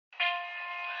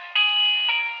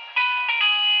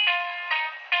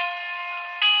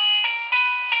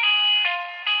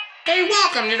Hey,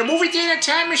 welcome to the Movie Theater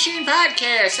Time Machine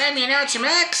Podcast. I'm your announcer,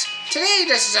 Max. Today,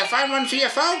 this is a fun one for you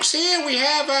folks. Here we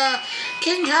have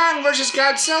King Kong vs.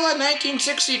 Godzilla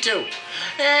 1962.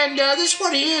 And this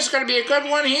one here is going to be a good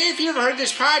one here. If you've ever heard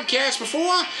this podcast before,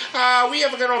 we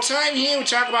have a good old time here. We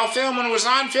talk about film when it was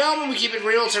on film, and we keep it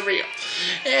real to real.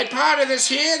 And part of this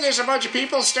here, there's a bunch of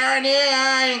people starring here.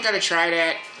 I ain't going to try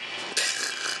that.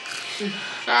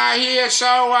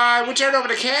 So we'll turn it over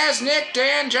to Kaz, Nick,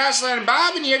 Dan, Jocelyn, and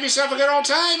Bob, and you have yourself a good old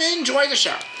time. Enjoy the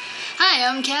show. Hi,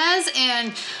 I'm Kaz,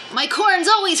 and my corns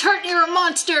always hurt near a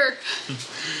monster.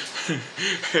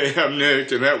 Hey, I'm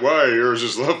Nick, and that wire of yours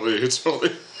is lovely. It's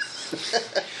only...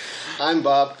 I'm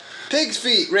Bob. Pig's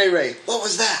feet, Ray. What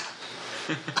was that?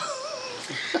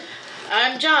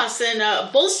 I'm Joss,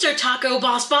 and bolster taco,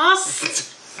 boss.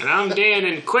 And I'm Dan,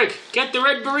 and quick, get the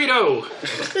red burrito.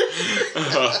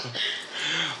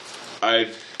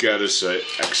 I gotta say,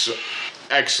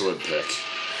 excellent pick.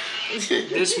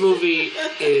 This movie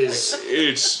is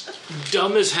It's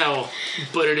dumb as hell,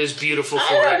 but it is beautiful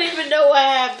for I don't it. even know what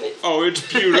happened.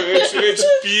 it's beautiful. It's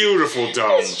beautiful,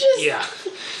 dumb. It's just Yeah.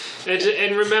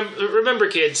 And remember,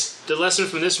 kids, the lesson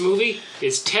from this movie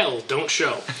is tell, don't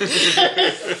show.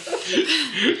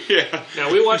 Yeah.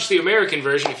 Now, we watched the American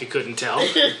version, if you couldn't tell.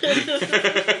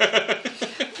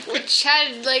 Which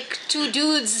had, like, two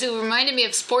dudes who reminded me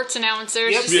of sports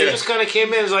announcers. Yep, they just kind of came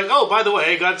in and was like, oh, by the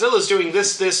way, Godzilla's doing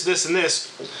this, and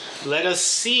this. Let us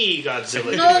see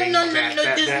Godzilla no. doing that.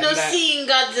 There's no seeing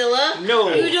Godzilla.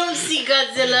 No. You don't see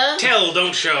Godzilla. Tell,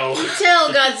 don't show. Tell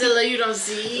Godzilla you don't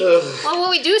see. Well,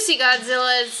 when we do see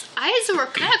Godzilla's eyes were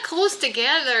kind of close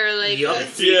together, like, Yup.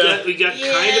 Yeah. We got kind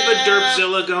of a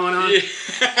Derpzilla going on.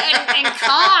 and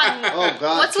Kong. Oh,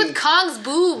 God. What's with Kong's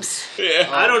boobs? Yeah.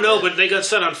 I don't know, but they got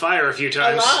set on fire a few A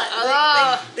times.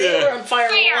 lot. They were on fire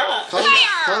a lot.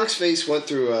 Kong's face went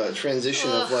through a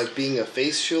transition of, like, being a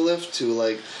facial lift to,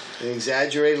 like, an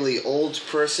exaggeratedly old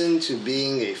person to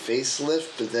being a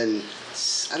facelift, but then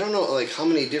I don't know like how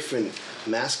many different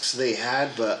masks they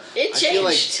had, but It I feel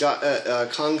like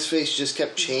changed. Kong's face just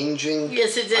kept changing.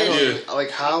 Yes, it I did. don't like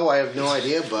how, I have no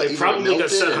idea, but They either probably got melted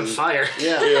set on and- fire.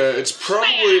 Yeah. Yeah,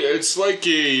 it's like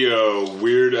a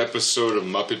weird episode of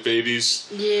Muppet Babies.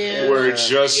 Yeah. Where it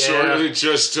just sort of, Yeah. it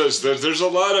just does. There's a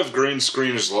lot of green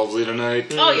screen is lovely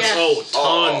tonight. Oh, yeah. Oh,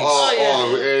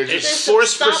 tons. It's It's some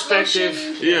forced stop perspective.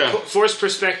 motion. yeah. Forced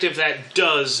perspective that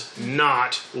does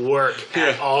not work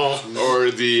at all. Or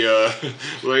the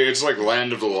like it's like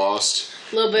Land of the Lost.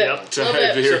 A little bit. Yep. To Little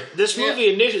have bit. here. This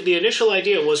movie, the initial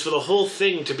idea was for the whole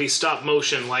thing to be stop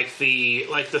motion, like the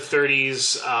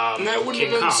 30s And that wouldn't King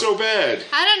have been Kong. so bad.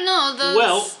 I don't know. Those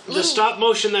Well, the little- stop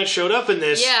motion that showed up in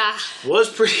this Yeah. was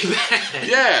pretty bad.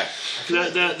 Yeah.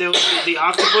 The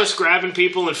octopus grabbing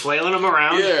people and flailing them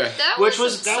around. Yeah. That Which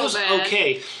wasn't that so was bad.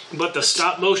 okay, but the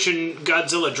stop motion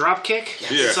Godzilla drop kick,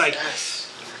 Yeah. it's like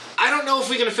I don't know if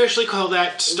we can officially call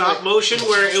that stop motion,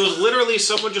 where it was literally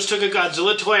someone just took a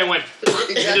Godzilla toy and went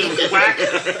and just whack like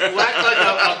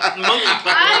a monkey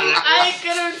paw on it.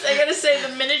 I gotta say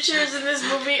the miniatures in this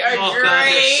movie are Oh great. god,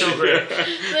 they're so great.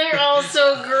 They're all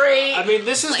so great. I mean,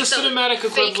 this is Like the cinematic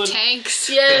fake equivalent. tanks.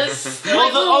 Yes.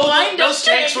 Like little wind-up Those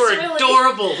tanks were really.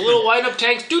 adorable. Little wind-up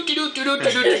tanks.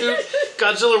 Doot-doot-doot-doot-doot-doot.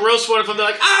 Godzilla roasts one of them. They're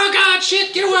like, oh god,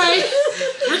 shit, get away!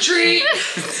 Retreat!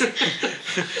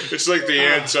 It's like the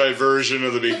anti-version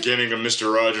of the beginning of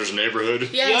Mr. Rogers' Neighborhood.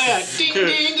 Yes. Yeah, ding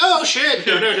ding, oh shit!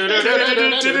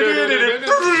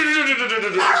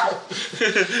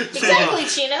 Exactly,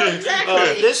 Chino.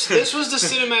 Exactly. This was the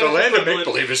cinematic The land of equivalent.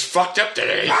 make-believe is fucked up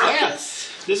today. Yes.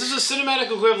 This is a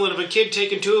cinematic equivalent of a kid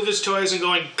taking two of his toys and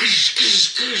going,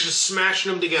 just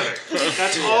smashing them together.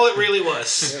 That's all it really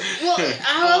was. Well,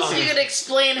 how else are you gonna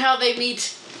explain how they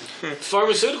meet?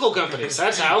 Pharmaceutical companies,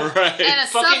 that's how. Right. And a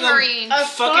Fucking submarine. A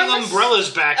Fucking pharma- Umbrella's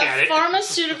back at A it.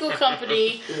 pharmaceutical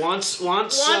company Wants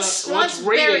wants ratings.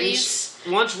 berries.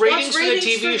 Wants ratings for the ratings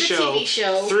TV for the TV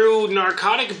show. through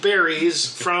narcotic berries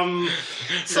from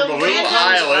Some a little random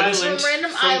island. Some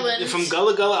random island. from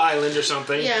Gullah Gullah Island or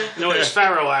something. Yeah. No, it's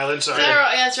Faroe Island. Sorry. Pharaoh,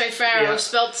 yeah, that's right, Pharaoh. Yeah.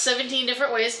 Spelled 17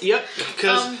 different ways. Yep.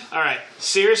 Because all right,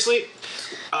 seriously,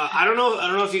 I don't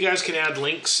know if you guys can add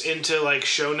links into like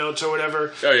show notes or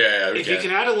whatever. Oh yeah, If you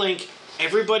can add a link,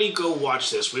 everybody go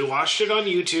watch this. We watched it on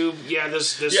YouTube. Yeah,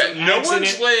 there's Yeah, some no ads in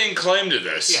one's it. laying claim to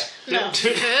this. Yeah. No.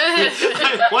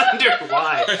 I wonder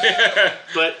why.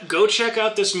 But go check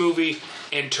out this movie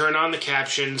and turn on the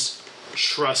captions.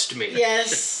 Trust me.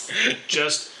 Yes.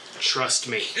 Just trust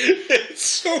me. It's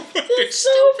so It's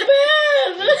so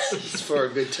bad. It's for a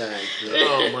good time. Yeah.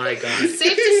 Oh my god.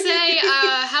 Safe to say,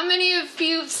 how many of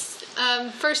you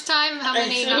First time? How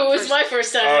many? It was my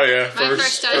first time. Oh yeah, My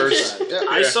first time. Yeah.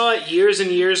 I saw it years and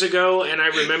years ago, and I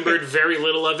remembered very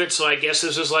little of it, so I guess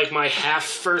this was like my half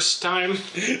first time.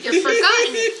 You're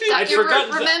forgotten. I'd You're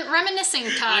forgotten that. reminiscing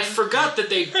time. I forgot that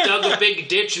they dug a big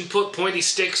ditch and put pointy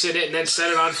sticks in it and then set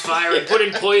it on fire and put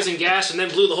in poison gas and then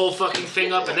blew the whole fucking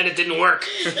thing up and then it didn't work.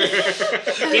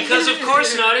 Because of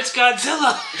course not, it's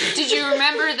Godzilla. Did you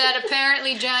remember that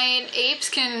apparently giant apes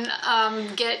can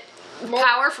get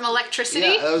power from electricity?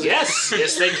 Yeah, that was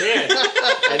Yes, they can.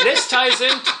 And this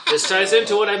ties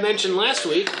into what I mentioned last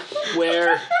week,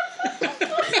 where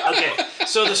okay,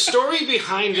 so the story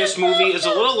behind this movie is a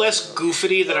little less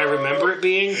goofity than I remember it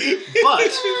being,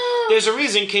 but there's a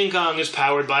reason King Kong is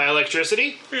powered by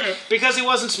electricity. Because he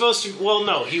wasn't supposed to, well,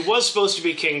 no, he was supposed to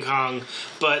be King Kong,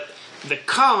 but the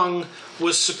Kong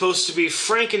was supposed to be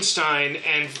Frankenstein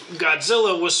and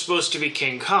Godzilla was supposed to be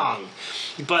King Kong.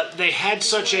 But they had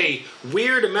such a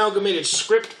weird amalgamated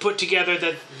script put together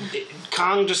that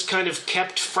Kong just kind of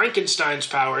kept Frankenstein's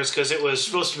powers because it was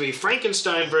supposed to be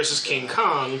Frankenstein versus King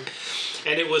Kong.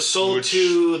 And it was sold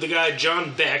to the guy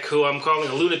John Beck, who I'm calling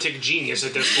a lunatic genius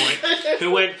at this point,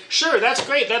 who went, "Sure, that's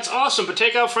great, that's awesome, but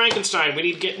take out Frankenstein. We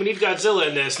need Godzilla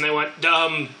in this." And they went,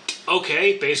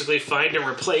 okay, basically find and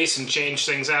replace and change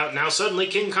things out. Now suddenly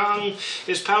King Kong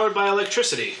is powered by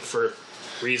electricity for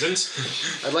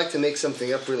reasons. I'd like to make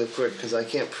something up really quick because I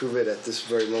can't prove it at this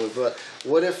very moment. But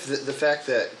what if the fact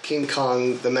that King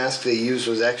Kong, the mask they used,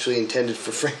 was actually intended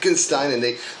for Frankenstein, and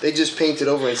they just painted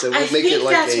over and said, "We'll I make think it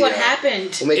like that's a what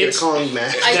happened. we'll make it a It's- Kong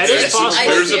mask." That is possible.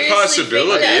 There's a seriously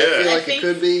possibility, think that. yeah. I feel like think it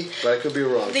could be, but I could be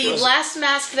wrong. the last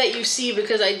mask that you see,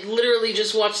 because I literally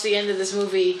just watched the end of this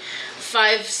movie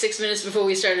 5-6 minutes before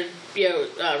we started,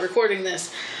 recording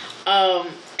this.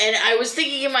 And I was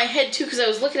thinking in my head too, because I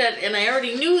was looking at it, and I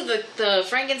already knew the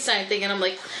Frankenstein thing, and I'm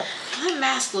like, that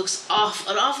mask looks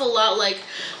an awful lot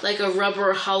like a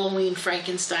rubber Halloween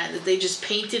Frankenstein that they just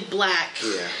painted black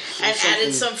and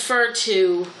added some fur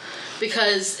to.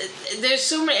 Because there's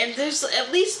so many, and there's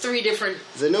at least 3 different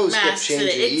The nose kept masks in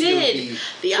changing. it. It Either did.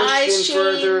 The pushed eyes in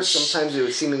further. changed. Sometimes it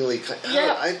would seemingly.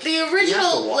 Yeah, the you have to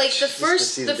original, watch like the just to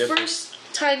first, see the difference.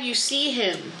 first time you see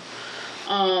him,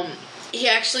 he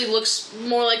actually looks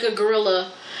more like a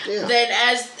gorilla. Yeah. Then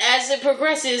as it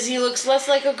progresses, he looks less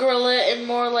like a gorilla and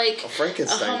more like A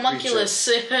Frankenstein a homunculus.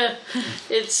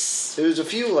 It's There was a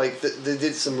few they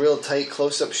did some real tight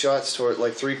close-up shots toward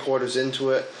like 3/4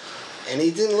 into it, and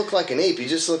he didn't look like an ape. He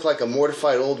just looked like a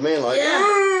mortified old man. Like,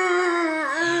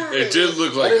 It did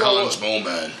look like Hans Mole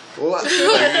Man. well,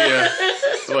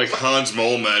 Like Hans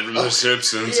Mole Man from The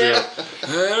Simpsons. Yeah.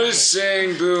 I was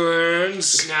saying, Boo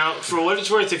Earns. Now, for what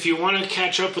it's worth, if you want to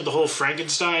catch up with the whole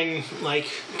Frankenstein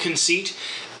conceit,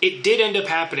 it did end up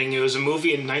happening. It was a movie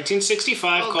in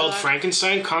 1965 called God.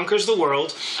 Frankenstein Conquers the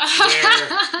World,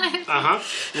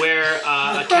 where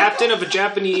a captain of a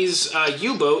Japanese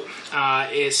U-boat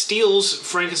steals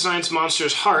Frankenstein's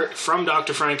monster's heart from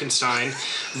Dr. Frankenstein,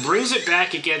 brings it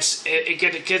back. It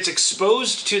gets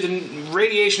exposed to the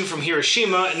radiation from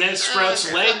Hiroshima, and then it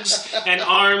sprouts legs and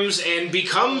arms and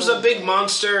becomes a big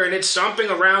monster. And it's stomping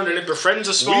around and it befriends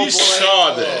a small boy. We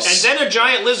saw this. And then a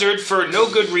giant lizard, for no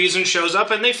good reason, shows up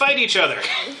and they fight each other.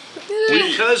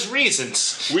 Because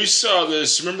reasons. We saw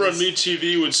this. Remember on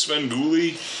MeTV with Sven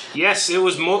Gulli? Yes, it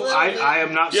was more. I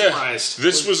am not Yeah. surprised.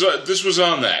 This was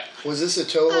on that. was this a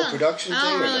Toho production I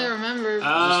thing? don't or really no?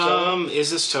 remember.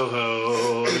 Is this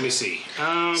Toho? Let me see.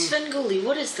 Svengoolie.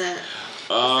 What is that?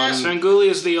 Svengoolie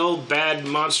is the old bad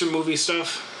monster movie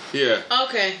stuff. Yeah.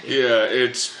 Okay. Yeah,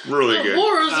 it's really good.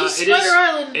 Horrors of It Spider is-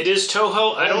 Island. It is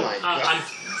Toho. I don't. my God.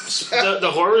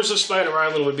 The horrors of Spider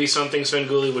Island would be something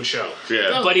Svengoolie would show.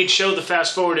 Yeah. But he'd show the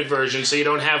fast-forwarded version, so you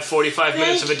don't have 45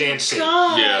 minutes of a dance scene.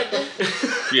 God. Yeah.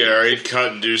 Yeah, or he'd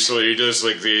cut and do so. He does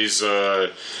like these. He's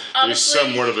Honestly-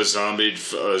 somewhat of a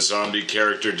zombie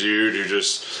character dude who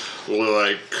just will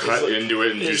like cut like- into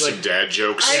it and do he's some like- dad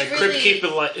jokes. I really-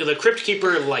 The Crypt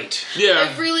Keeper light. Yeah.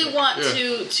 I really want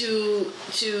Yeah.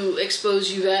 to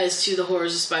expose you guys to the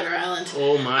horrors of Spider Island.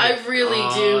 Oh my! I really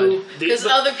God. do, The- because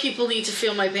but- other people need to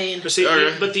feel my pain. But see,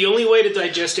 Okay. but the only way to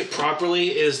digest it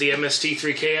properly is the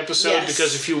MST3K episode, Yes.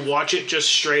 because if you watch it just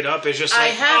straight up, it's just I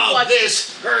like, have oh, watched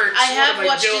this hurts. I have what am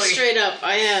watched I doing? it straight up.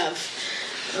 I have.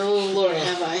 Oh Lord,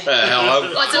 have I?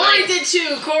 Hell, What's it Corey like? did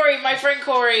too. Corey, my friend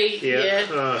Corey. Yeah.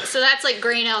 Yeah. So that's like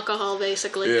grain alcohol,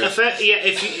 basically. Yeah.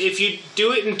 If you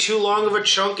do it in too long of a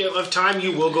chunk of time,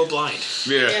 you will go blind.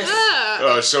 yeah. Yes.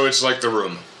 Ah. So it's like The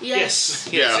Room. Yes.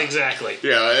 Yes, Yeah. exactly.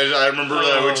 Yeah, I remember.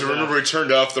 Oh, we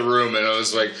turned off the room, and I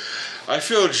was like, I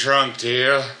feel drunk,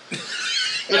 dear.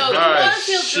 No, you Ah, want to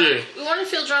feel shit. drunk. You want to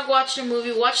feel drunk watching a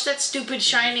movie. Watch that stupid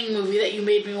Shining movie that you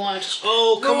made me watch.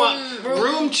 Oh, come on. Room-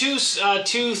 Room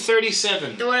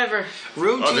 237. Whatever.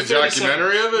 Room Oh, the 237.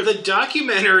 documentary of it? The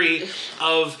documentary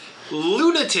of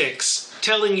lunatics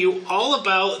telling you all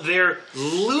about their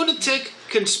lunatic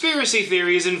conspiracy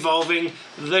theories involving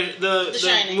the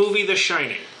Shining. movie The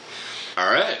Shining.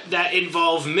 All right. That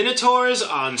involve minotaurs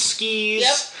on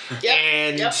skis Yep.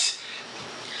 and Yep.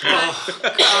 oh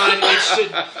god, it's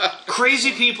just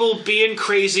crazy people being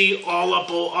crazy all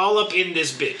up in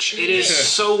this bitch. It is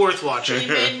so worth watching. You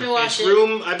made me watch It's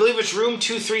it. I believe it's room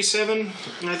 237.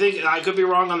 I think I could be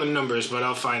wrong on the numbers, but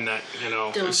I'll find that.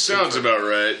 Don't Sounds about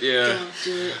right. Yeah. Don't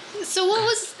do it. So what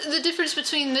was the difference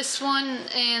between this one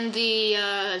and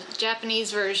the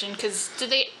Japanese version? Because did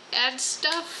they add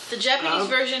stuff? The Japanese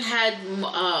version had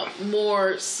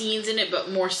more scenes in it, but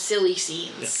more silly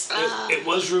scenes. It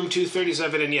was room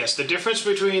 237, and yes, the difference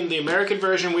between the American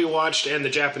version we watched and the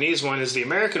Japanese one is the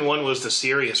American one was the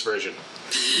serious version.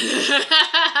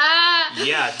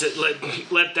 Yeah,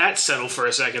 let that settle for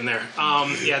a second there.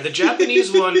 Yeah, the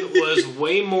Japanese one was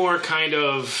way more kind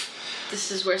of... This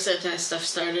is where Sentai stuff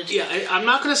started. Yeah, I'm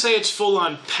not going to say it's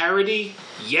full-on parody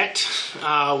yet.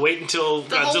 Wait until whole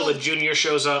Godzilla Jr.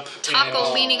 shows up.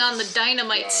 Taco leaning on the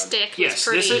dynamite stick. Yes,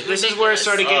 was pretty this is where it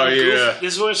started getting ridiculous.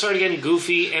 This is where it started getting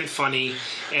goofy and funny,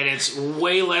 and it's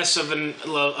way less of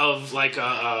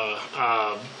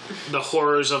the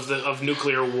horrors of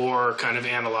nuclear war kind of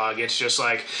analog. It's just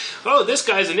like, oh, this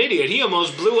guy's an idiot. He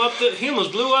almost blew up the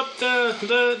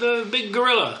big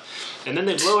gorilla. And then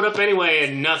they blow it up anyway,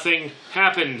 and nothing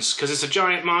happens because it's a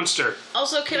giant monster.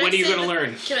 Also, when are you going to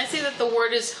learn? Can I say that the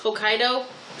word is Hokkaido,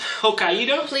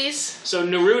 Hokkaido? please? So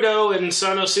Naruto and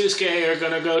Sanosuke are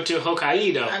going to go to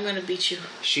Hokkaido. I'm gonna beat you.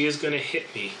 She is going to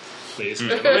hit me, ladies and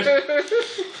gentlemen.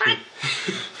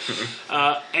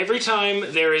 Every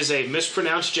time there is a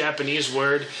mispronounced Japanese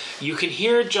word, you can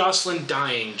hear Jocelyn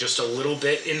dying just a little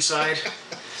bit inside.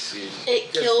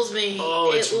 It kills me.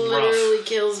 Oh, it's it literally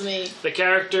kills me. The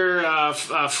character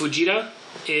Fujita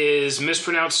is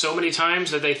mispronounced so many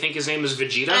times that they think his name is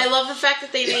Vegeta. I love the fact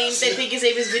that they think his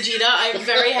name is Vegeta. I'm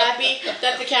very happy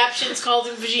that the captions called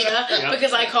him Vegeta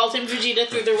because I called him Vegeta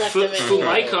through the rest of it.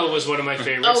 Fumaiko was one of my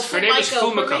favorites. Oh, Her name is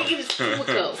Fumiko. Her name is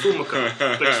Fumiko. Fumiko.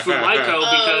 But it's Fumaiko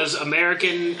because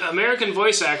American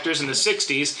voice actors in the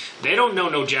 60s, they don't know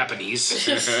no Japanese.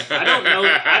 I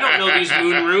don't know these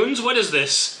moon runes. What is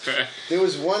this? There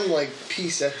was one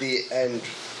piece at the end.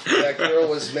 That girl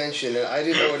was mentioned, and I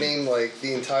didn't know her name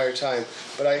the entire time.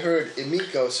 But I heard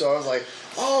Emiko, so I was like,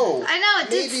 "Oh, I know,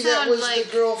 it did maybe that sound was like-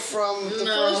 the girl from the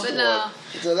first one." no.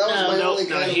 So that was my only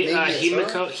kind of maybe it's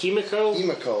her. Himiko.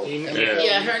 Himiko.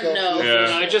 Yeah, her no.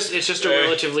 Yeah. It's just a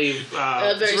relatively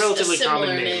Very relatively similar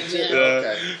common name. Yeah.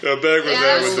 Okay. Back with Yeah,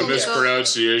 that with the that's cool.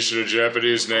 mispronunciation of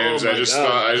Japanese names, Oh my I just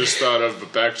God. thought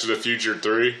of Back to the Future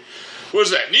 3. What is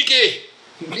that? Nikki!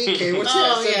 DK, what's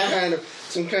Oh, that? yeah.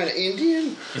 Some kind of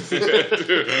Indian?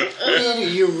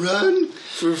 You run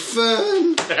for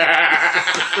fun.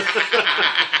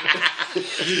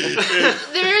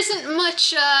 There isn't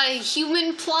much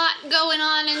human plot going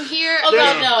on in here. Oh,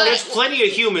 God, no. There's plenty of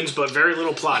humans, but very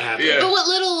little plot happening. Yeah. But what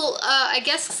little, I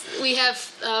guess we have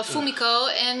Fumiko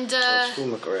and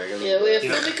Yeah, we have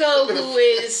Fumiko, who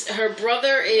is her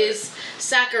brother is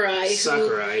Sakurai.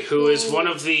 Who is one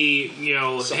of the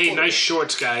hey, nice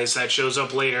shorts guys that shows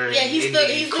up later Yeah, in he's the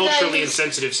the culturally guy,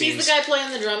 insensitive scenes. He's the guy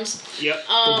playing the drums. Yep.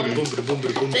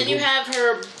 Then you have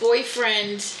her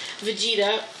boyfriend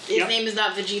Vegeta. His Yep. name is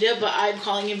not Vegeta, but I'm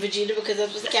calling him Vegeta because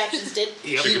that's what the captions did.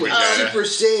 Yep. He went Yeah. Super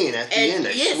Saiyan at the end,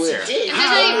 I yes, swear. he did. and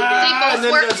and they then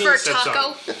both work Godzilla for steps on.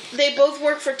 Taco. They both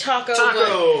work for Taco. Taco,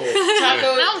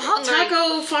 Now I'm hungry.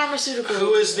 Taco Pharmaceutical.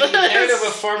 who is the head of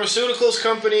a pharmaceuticals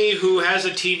company who has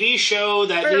a TV show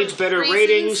that For needs better reasons.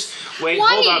 ratings. Wait,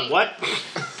 Why? hold on, what?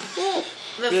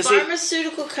 The Does it-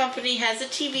 pharmaceutical company has a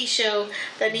TV show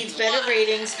that needs better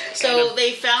ratings. So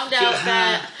they found out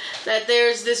that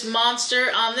there's this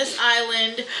monster on this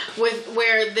island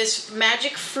where this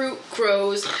magic fruit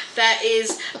grows that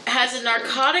has a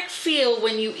narcotic feel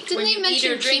when you Didn't when they you eat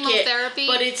mention or drink chemotherapy? it.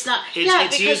 But it's not.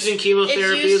 It's used in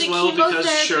chemotherapy it's used as in well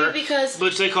chemotherapy because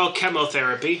which they call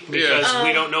chemotherapy because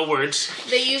we don't know words.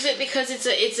 They use it because it's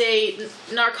a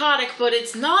narcotic, but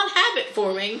it's non-habit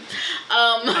forming.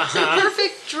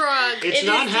 Perfect drug. It's It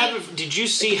not is habit. Did you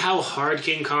see how hard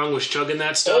King Kong was chugging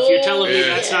that stuff? You're telling me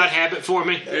yeah. that's not habit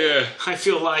forming? Yeah. I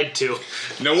feel lied to.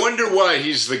 No wonder why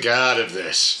he's the god of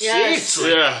this. Yes.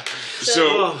 Seriously. Yeah.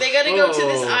 So, They gotta go to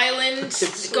this Oh.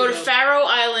 island, go to Faroe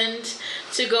Island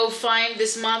to go find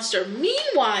this monster.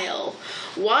 Meanwhile,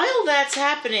 while that's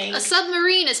happening, A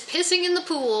submarine is pissing in the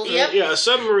pool. Yep. Yeah, a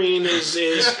submarine is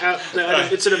out,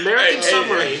 it's an American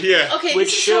submarine. Yeah. okay, Which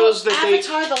this is shows how that they-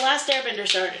 Avatar: The Last Airbender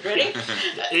started. Ready?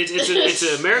 It's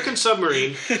an American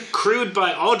submarine crewed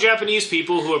by all Japanese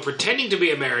people who are pretending to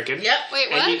be American. Yep. Wait,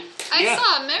 And what? you- I yeah.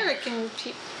 saw American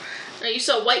people. No, you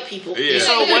saw white people. Yeah. You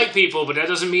saw Yeah. white people, but that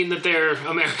doesn't mean that they're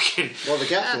American. Well, the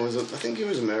captain was, I think he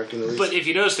was American at least. But if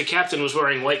you notice, the captain was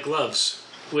wearing white gloves,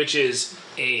 which is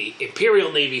a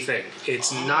Imperial Navy thing.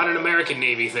 It's not an American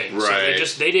Navy thing. So Right.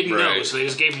 they didn't know, Right. so they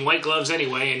just gave him white gloves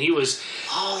anyway. And he was,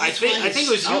 I think it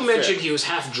was you outfit. mentioned he was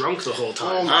half drunk the whole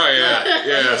time. Oh my Oh yeah,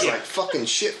 yeah. It's like fucking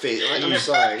shit face. Like, I'm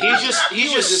sorry.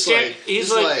 He's was just like, he's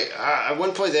just like at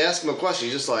one point they asked him a question.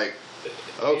 He's just like,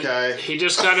 okay. he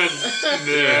just kind of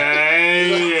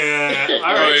yeah.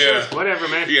 All right, Oh, yeah. sure, whatever,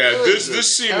 man. Yeah, This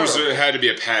this scene had to be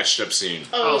a patched up scene.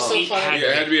 Oh, it was so he funny. had- Yeah,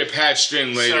 it had to be a patched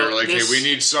in later. So like, this- hey, we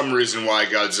need some reason why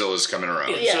Godzilla's coming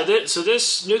around. Yeah. So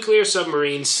this nuclear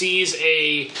submarine sees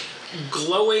a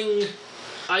glowing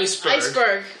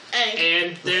Iceberg.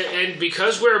 And and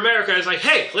because we're America, it's like,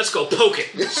 hey, let's go poke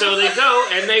it. So they go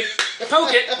and they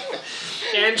poke it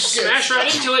and smash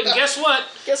right into it. And guess what?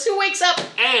 guess who wakes up?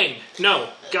 Aang. No,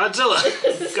 Godzilla.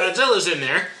 Godzilla's in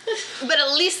there. But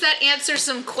at least that answers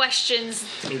some questions.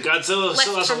 And Godzilla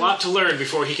still has a lot to learn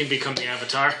before he can become the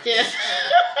Avatar. Yeah.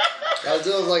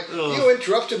 Godzilla's like, you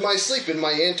interrupted my sleep in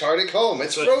my Antarctic home.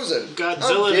 It's frozen. How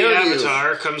Godzilla the dare you?"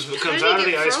 Avatar comes How out did of he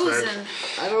the get iceberg. frozen?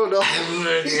 I don't know. I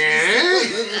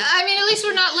mean, at least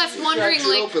we're not left wondering, Cracks it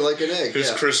like open like an egg. It's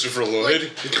Yeah. Christopher Lloyd.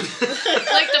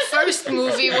 the first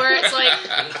movie where it's like,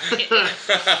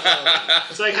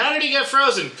 It's like, how did he get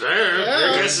frozen?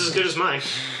 Your guess is as good as mine.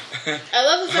 I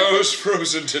love the fact I was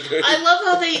frozen today. I love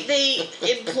how they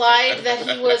implied that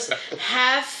he was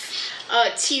half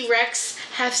T-Rex,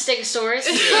 half Stegosaurus.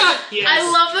 Yes. I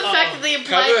love the fact that they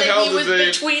implied How the that hell he did was they-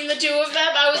 between the two of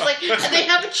them. I was like, and they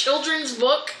have a children's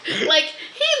book. Like,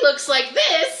 he looks like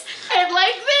this and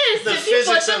like this. The if you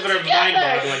put physics them of it are together.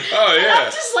 mind-boggling. Oh And yeah.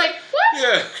 I'm just like, what?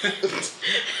 Yeah.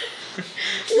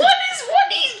 What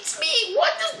eats meat?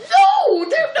 What does... No!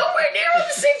 They're nowhere near on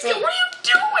the same scale. What are you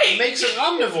doing? It makes an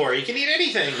omnivore. He can eat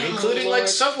anything, including like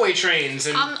subway trains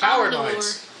and power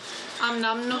lines.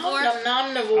 omnivore.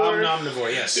 Omnivore.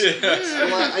 Omnivore, yes.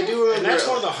 Well, I do remember. And that's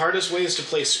one of the hardest ways to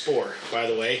play Spore, by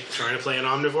the way. Trying to play an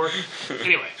omnivore.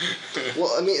 Anyway,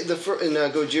 Well, I mean, in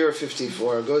Gojira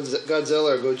 54,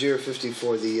 Godzilla or Gojira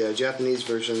 54, the Japanese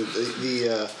version,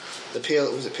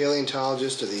 was it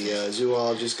paleontologist or the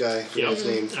zoologist guy? I forget his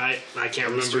name. I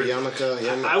can't Mr. remember.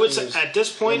 Yamaka. I would say at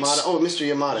this point, Yamada. Oh, Mr.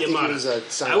 Yamada. I think he was a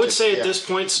scientist. I would say yeah. at this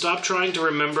point, stop trying to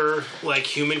remember like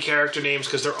human character names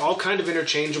because they're all kind of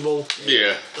interchangeable.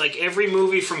 Yeah. Like every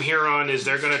movie from here on is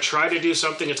they're going to try to do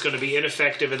something that's going to be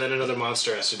ineffective, and then another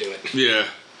monster has to do it. Yeah.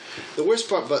 The worst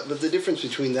part, but the difference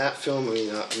between that film,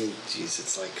 geez,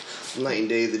 it's like night and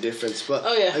day the difference. But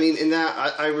Oh, yeah. I mean, in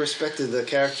that, I respected the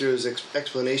character's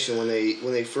explanation when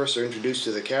they first are introduced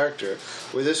to the character.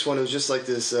 Where this one, it was just like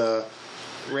this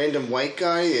random white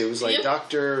guy. It was like Yep.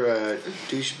 Dr.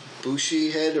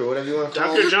 Bushi head or whatever you want to call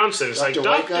Dr. him. Johnson is like Dr.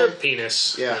 White Dr. Guy?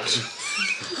 Penis. Yeah.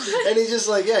 And he's just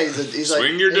like, he's like,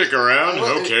 Swing your dick around. I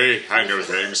love it. Okay, I know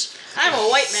things. I'm a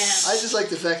white man. I just like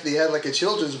the fact that he had like a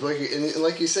children's book, and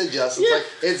like you said, Justin, it's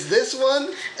like it's this one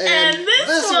and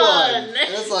this one. and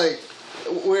it's like,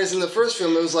 whereas in the first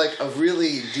film it was like a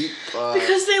really deep.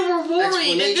 Because they were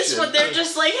worried. And this explanation. one, they're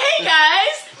just like, hey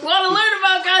guys, want to learn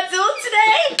about Godzilla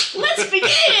today? Let's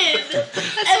begin.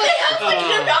 And they have like,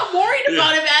 they're not worried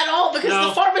about him at all because No.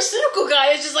 the pharmaceutical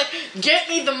guy is just like, get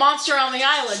me the monster on the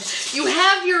island. You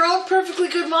have your own perfectly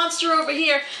good monster over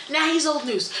here. Now he's old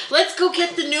news. Let's go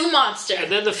get the new monster.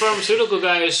 And then the pharmaceutical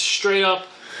guy is straight up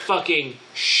fucking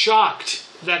shocked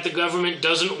that the government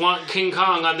doesn't want King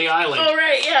Kong on the island. Oh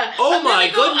right, yeah. Oh, I'm gonna my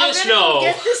go- goodness, I'm gonna no. Go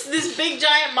get this big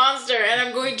giant monster, and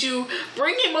I'm going to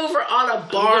bring him over on a I'm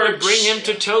barge. going to bring him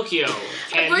to Tokyo. I'm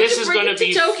And going this to is bring going him to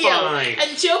be Tokyo. fine.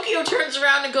 And Tokyo turns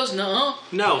around and goes, no.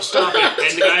 No, stop it.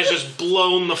 And the guy's just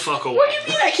blown the fuck away. What do you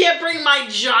mean I can't bring my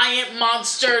giant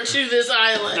monster to this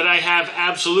island? That I have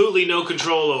absolutely no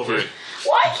control over.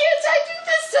 Why can't I do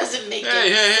this? Doesn't make Hey, any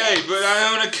hey, sense. hey, but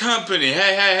I own a company.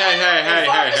 Hey, hey, hey, hey, hey,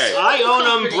 hey, hey. I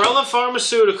own Umbrella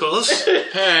Pharmaceuticals.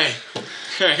 Hey,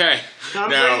 hey, hey. I'm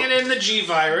Now, bringing in the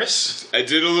G-Virus. I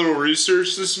did a little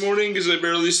research this morning because I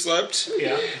barely slept.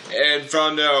 Yeah. And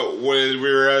found out when you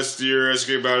were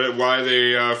asking about it, why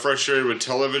they frustrated with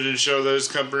television show that his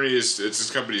company is, it's his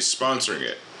company sponsoring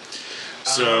it.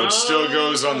 So it still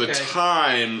goes on the okay.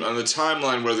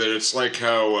 timeline where it's like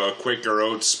how Quaker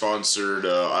Oats sponsored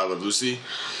I Love Lucy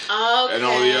Okay. and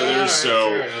all the others. Alright, So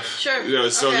fair enough. Sure. yeah,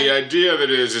 so Okay. the idea of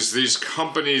it is these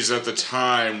companies at the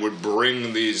time would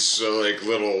bring these like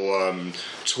little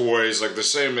toys, like the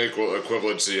same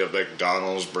equivalency of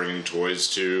McDonald's bringing toys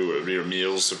to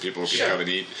meals so people can Sure. come and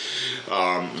eat.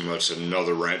 That's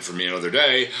another rant for me another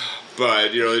day. But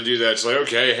they do that. It's like,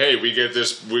 okay, hey, we get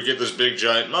this big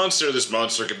giant monster. This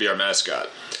monster could be our mascot,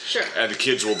 Sure. and the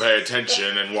kids will pay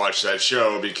attention and watch that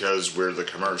show because we're the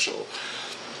commercial.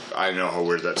 I know how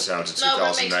weird that sounds in No,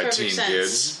 that makes 2019, perfect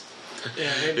kids.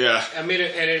 Yeah, Yeah. I mean,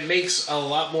 and it makes a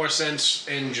lot more sense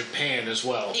in Japan as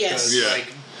well. Yes. Because, Yeah. like,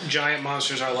 giant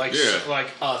monsters are like, Yeah.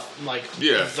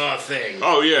 the thing.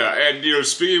 Oh yeah, and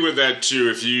speaking with that too,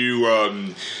 if you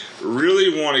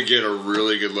really want to get a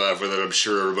really good laugh with it, I'm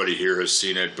sure everybody here has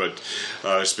seen it. But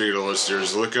speaking of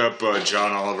listeners, look up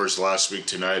John Oliver's Last Week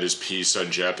Tonight, his piece on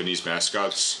Japanese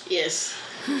mascots. Yes.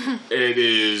 It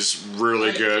is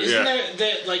really good. Isn't Yeah. there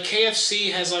that like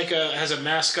KFC has a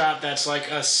mascot that's like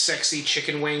a sexy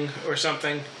chicken wing or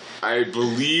something? I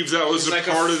believe that was It's a like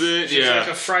part of it. It's Yeah. like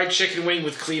a fried chicken wing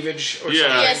with cleavage or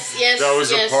Yeah. something. Yes. That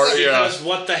was yes. a part. Yeah. Because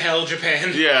what the hell,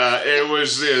 Japan? Yeah, it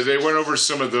was. Yeah, they went over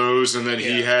some of those, and then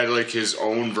he Yeah. had like his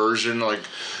own version, like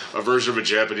a version of a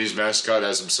Japanese mascot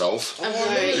as himself. I'm Yeah,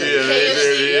 wondering-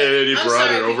 he I'm brought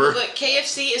sorry, it over. people, but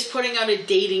KFC is putting out a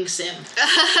dating sim.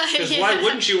 Because why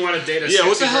wouldn't you want to date a Yeah,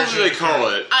 what the sexy hell do version they of call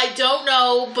her? it? I don't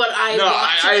know, but I No, want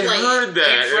to I play heard it. that.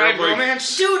 Deep and fried I'm like,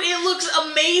 romance? Dude, it looks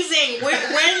amazing.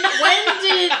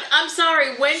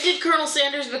 When did Colonel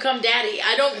Sanders become daddy?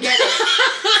 I don't get it.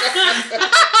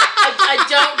 I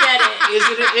don't get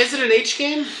it. Is it an H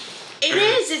game? It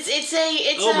is. It's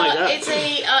Oh my God.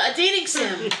 a dating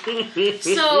sim.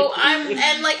 So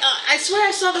I swear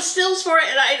I saw the stills for it,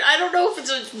 and I don't know if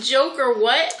it's a joke or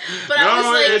what, but I was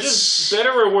No, like, It's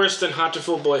better or worse than Hot to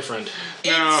Fool Boyfriend?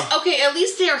 No. okay, at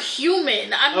least they're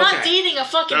human. I'm not Okay. dating a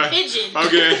fucking pigeon.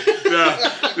 Okay.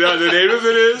 Yeah, the name of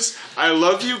it is I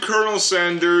Love You, Colonel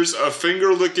Sanders, a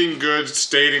finger licking good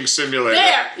dating simulator.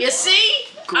 There, you see?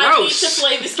 I need Gross. to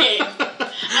play this game.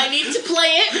 I need to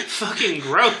play it. Fucking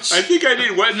gross. I think I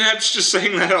need wet naps just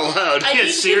saying that out loud. I Yeah,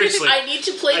 need seriously. I need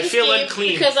to play I this feel game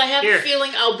unclean. because I have Here. a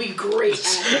feeling I'll be great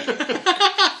at it.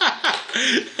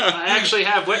 I actually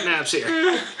have wet naps here. I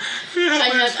do. I have.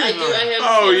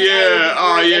 Oh a feeling yeah, I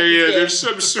will be great at this game. There's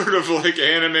some sort of like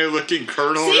anime looking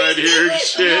colonel See, right here and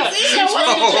see, shit. see, I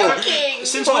wasn't joking.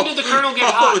 Since when did the Colonel get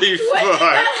hot? Holy When did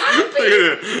that fuck! Look at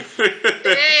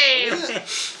it. Hey,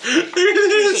 Look at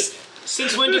this.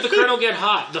 Since when did the Colonel get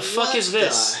hot? The fuck is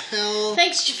this? The hell?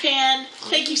 Thanks, Japan.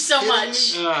 Thank you so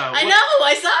much. I what- know.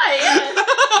 I saw it. Yeah.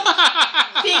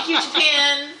 Thank you,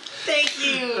 Japan. Thank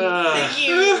you. Thank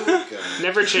you.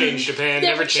 Never change, Japan.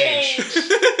 Never change.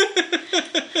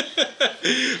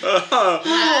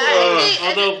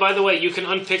 Although, by the way, you can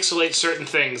unpixelate certain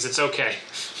things. It's okay.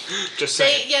 Just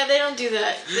saying. They don't do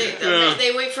that.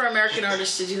 They wait for American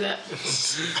artists to do that.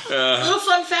 Little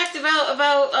fun fact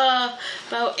about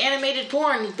animated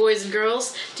porn, boys and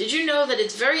girls. Did you know that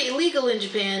it's very illegal in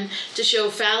Japan to show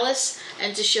phallus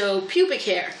and to show pubic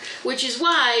hair? Which is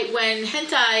why when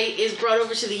hentai is brought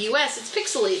over to the U.S., it's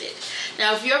pixelated.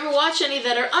 Now, if you ever watch any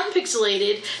that are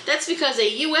unpixelated, that's because a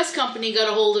U.S. company got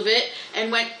a hold of it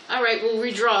and went, all right, we'll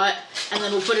redraw it, and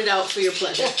then we'll put it out for your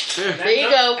pleasure. There you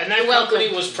go. And that You're welcome.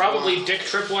 company was probably Dick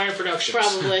Tripwire Productions.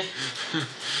 Probably.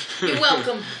 You're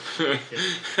welcome.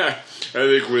 I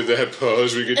think with that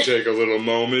pause, we could take a little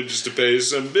moment just to pay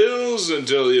some bills and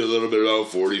tell you a little bit about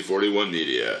 4041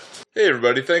 Media. Hey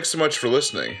everybody, thanks so much for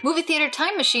listening. Movie Theater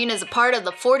Time Machine is a part of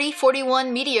the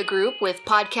 4041 Media Group with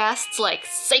podcasts like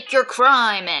Sake Your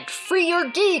Crime and Free Your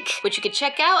Geek, which you can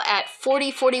check out at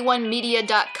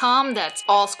 4041media.com. That's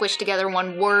all squished together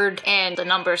one word, and the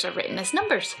numbers are written as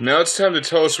numbers. Now it's time to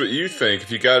tell us what you think. If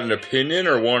you got an opinion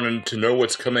or wanted to know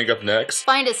what's coming up next,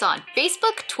 Find us on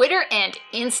Facebook, Twitter, and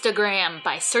Instagram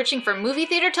by searching for Movie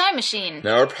Theater Time Machine.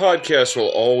 now our podcast will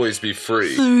always be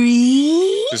free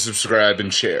to subscribe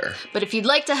and share. But if you'd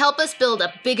like to help us build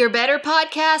a bigger, better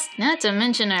podcast, not to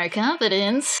mention our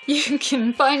confidence, you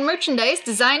can find merchandise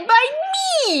designed by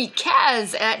me,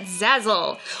 Kaz, at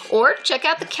Zazzle. Or check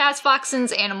out the Kaz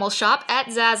Foxen's Animal Shop at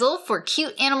Zazzle for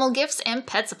cute animal gifts and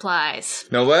pet supplies.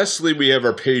 Now lastly, we have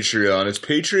our Patreon. It's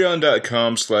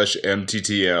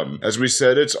patreon.com/mttm. As we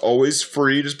said, it's always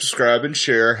free to subscribe and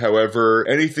share. However,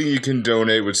 anything you can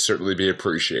donate would certainly be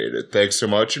appreciated. Thanks so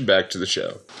much, and back to the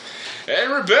show.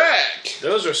 And we're back!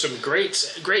 Those are some great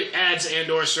ads and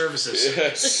or services.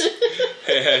 Yes.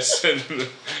 Yes.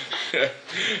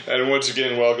 And once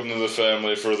again, welcome to the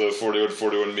family for the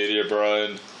 4141 Media,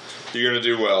 Brian. You're going to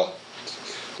do well.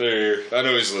 There, I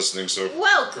know he's listening, so...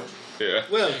 Welcome. Yeah.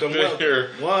 Welcome.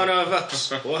 One of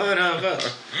us.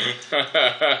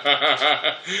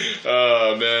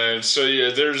 Oh, man. So,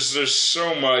 yeah, there's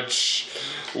so much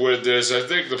with this. I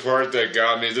think the part that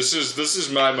got me, this is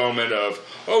my moment of,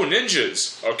 oh,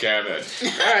 ninjas. Okay, I'm in. All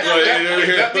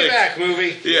right, got me back,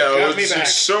 movie. Yeah, got me there's back.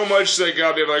 so much that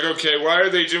got me. I'm like, okay, why are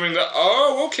they doing that?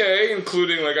 Oh, okay.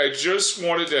 Including, like, I just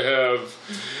wanted to have...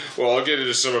 Well, I'll get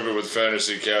into some of it with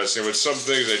fantasy casting, but some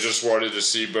things I just wanted to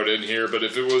see but in here. But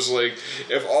if it was like...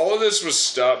 If all of this was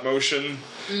stop motion,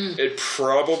 it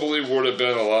probably would have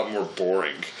been a lot more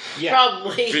boring. Yeah.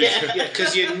 Probably, yeah. Yeah,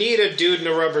 because you need a dude in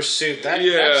a rubber suit. That's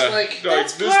like...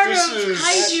 That's part of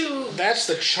kaiju. That's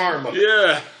the charm of it.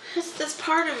 Yeah. That's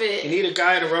part of it. You need a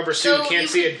guy in a rubber suit who can't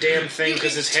see a damn thing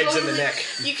because his head's in the neck.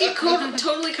 You can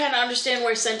totally kind of understand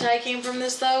where Sentai came from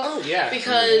this, though. Oh, yeah.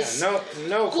 Because... Yeah,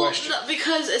 no question. Well,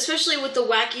 because, especially with the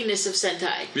wackiness of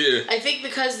Sentai. Yeah. I think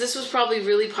because this was probably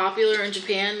really popular in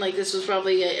Japan, like this was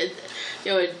probably a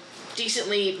decent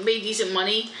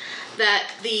money,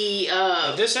 that the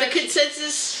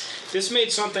consensus... This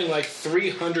made something like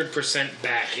 300%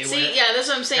 back. That's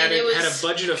what I'm saying. Had a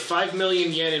budget of 5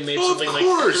 million yen and made something like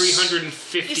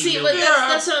 350 You see, million. but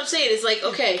that's what I'm saying. It's like,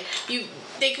 okay,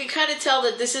 they could kind of tell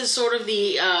that this is sort of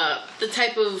the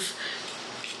type of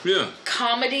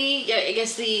comedy. I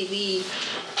guess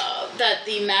that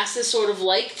the masses sort of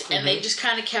liked, and they just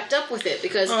kind of kept up with it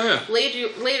because later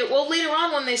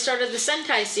on when they started the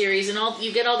Sentai series and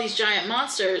you get all these giant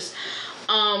monsters,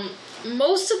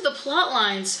 most of the plot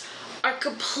lines are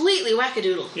completely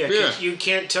wackadoodle. Yeah. You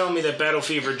can't tell me that Battle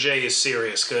Fever J is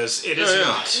serious, because it is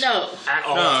not. No. At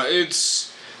all. No, it's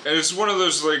one of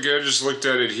those, like, I just looked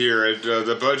at it here.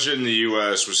 The budget in the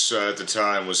U.S. was, at the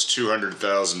time, was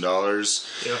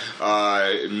 $200,000. Yep.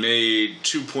 It made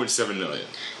 $2.7 million.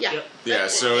 Yeah. Yep. Yeah,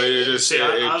 so it is... See,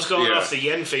 I was going off the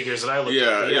yen figures that I looked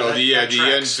at. The yen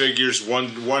tracks. figures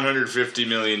 150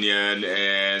 million yen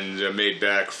and made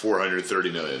back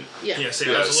 430 million. Yeah. Yeah, see,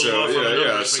 that was a little off on the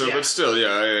numbers, but still,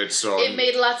 it's all... It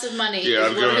made lots of money. Yeah,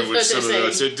 I'm going with some of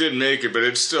those. It did make it, but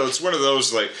it's one of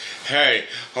those, like, hey,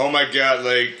 oh my god,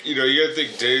 like, you gotta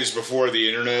think days before the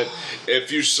internet,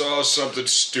 if you saw something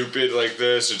stupid like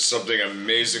this, it's something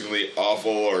amazingly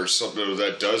awful or something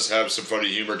that does have some funny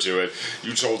humor to it,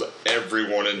 you told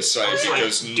everyone in sight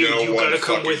because dude, no you one gotta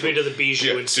come with me to the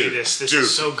Bijou and see this. This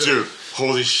is so good. Dude,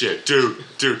 holy shit. Dude.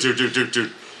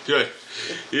 Yeah.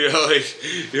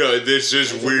 This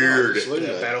is weird.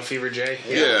 Battle Fever J?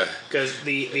 Yeah. Because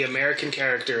the American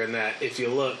character in that, if you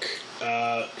look,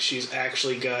 she's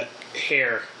actually got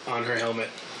hair on her helmet.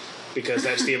 Because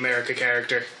that's the America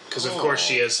character. Because of course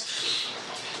she is.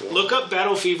 Look up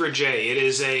Battle Fever J. It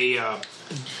is a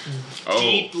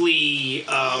deeply...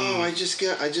 I just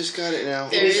got it now.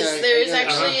 There is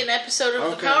actually an episode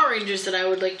of the Power Rangers that I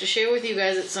would like to share with you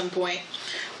guys at some point,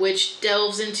 which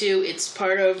delves into, it's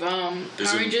part of Power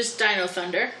Rangers Dino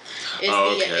Thunder.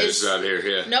 It's not here,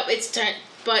 yeah. No,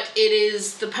 but it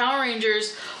is the Power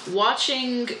Rangers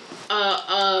watching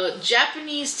a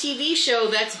Japanese TV show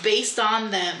that's based on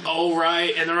them. Oh,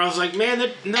 right. And they're always like, man,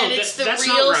 that's not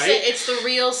right. It's the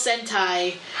real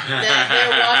Sentai that they're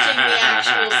watching the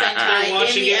actual Sentai They're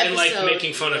watching in the it episode. and,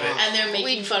 making fun of it. And they're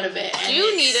making fun of it. Do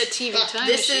you need a TV time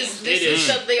This machine? is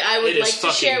something I would like to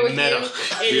share with meta.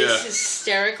 you. It is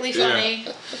hysterically funny.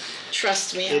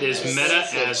 Trust me. It is meta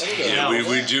as hell.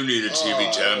 We do need a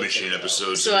TV time machine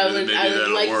episode. So I would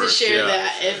like to share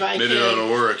that if I Maybe can. that'll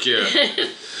work, yeah.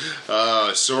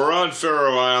 So we're on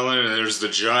Faroe Island, and there's the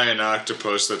giant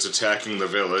octopus that's attacking the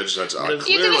village. That's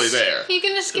clearly there. You're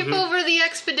gonna skip over the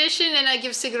expedition, and I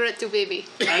give cigarette to baby.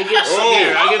 I give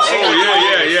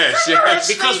Yes.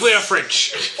 Because we are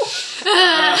French. What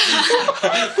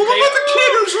about the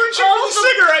kid who's reaching for the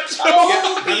cigarettes?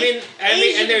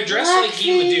 And they're dressed like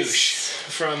Guy Ledouche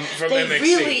from They MXC.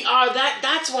 really are.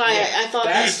 That's why I thought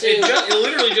this too. It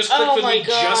literally just clicked with me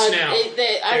just now.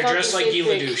 They're dressed like Guy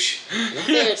Ledouche.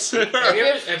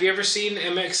 Have you ever seen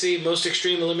MXC Most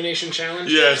Extreme Elimination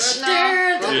Challenge? Yes. No.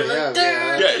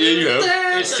 Yeah, you have.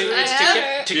 It's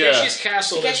Takeshi's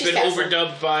Castle that's been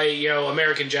overdubbed by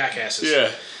American jackasses.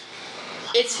 Yeah.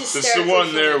 It's This hysterical. is the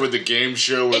one there with the game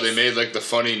show where they made like the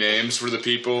funny names for the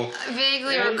people. I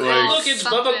vaguely And recall look, it's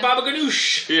something. Baba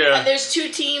Ganoush And Yeah, there's two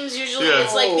teams usually. Yeah.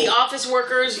 It's like the office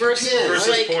workers versus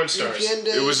like porn stars. VPN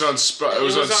day. it was on It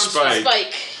was on on Spike.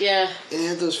 Spike. Yeah. And it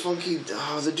had those funky,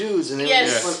 the dudes, and they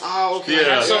Yes. were fun. Oh, okay.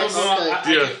 Yeah. Some of them,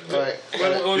 Okay. Yeah. All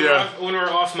right. when we're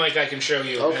off mic, I can show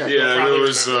you. Okay. And you'll Yeah, probably it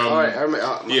was. remember. All right.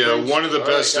 My Yeah, brain's- one of the all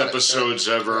right, best got it. episodes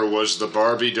ever was the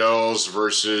Barbie dolls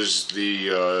versus the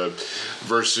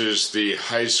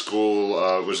high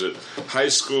school high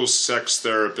school sex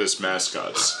therapist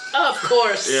mascots. Of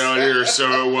course. You know, here,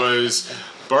 so it was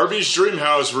Barbie's Dream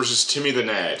House versus Timmy the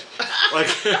Nad. Like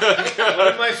One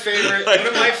of my favorites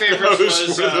those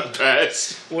was were the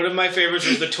best. one of my favorites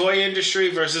was the toy industry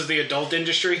versus the adult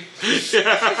industry.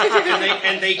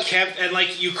 and they kept and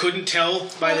like you couldn't tell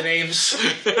by the names.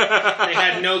 They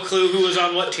had no clue who was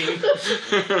on what team.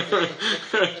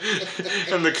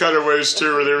 And the cutaways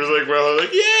too, where they were like, well,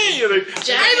 like, yay! And like,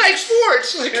 I like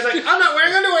sports. Like, It's like I'm not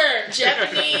wearing underwear.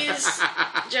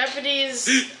 Japanese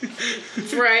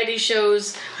variety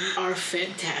shows are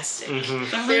fantastic.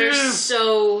 Mm-hmm. They're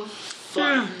so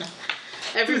fun.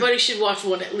 Everybody should watch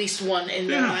at least one in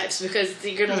their lives because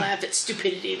you're gonna laugh at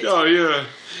stupidity. And it's oh yeah,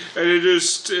 and it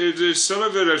is some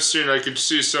of it I've seen. I could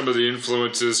see some of the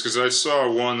influences because I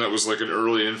saw one that was like an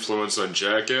early influence on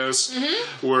Jackass,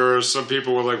 where some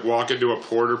people would like walk into a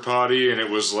porta potty and it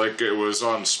was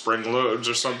on spring loads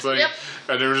or something, Yep.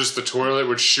 and there was just the toilet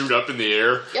would shoot up in the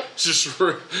air, Yep. just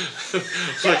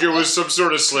like it was some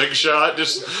sort of slingshot,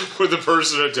 just with the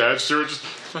person attached to it. Just,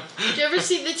 Did you ever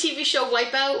see the TV show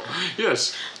Wipeout? yes.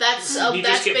 That's You just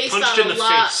that's get based punched on in a the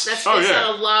lot. face. That's Oh, based yeah.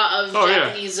 on a lot of Oh, yeah.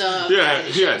 Japanese.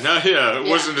 It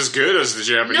wasn't as good as the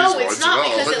Japanese No, ones it's not at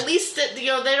all. because but- at least they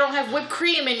don't have whipped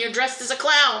cream and you're dressed as a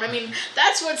clown. I mean,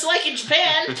 that's what it's like in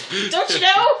Japan. Don't you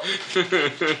know?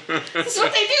 That's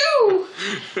what they do.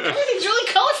 Everything's really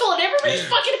colorful and everybody's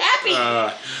fucking happy.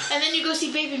 And then you go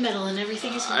see Baby Metal and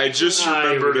everything is. I just Ah,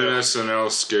 here we remembered an go. SNL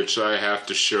sketch I have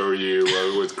to show you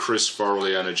with Chris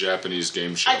Farley on a Japanese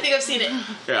game show. I think I've seen it.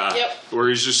 Yeah. Yep. Where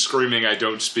he's just screaming, "I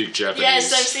don't speak Japanese."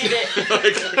 Yes, I've seen it.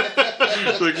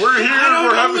 Like we're here,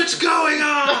 What's going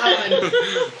on?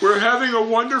 we're having a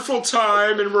wonderful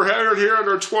time, and we're here on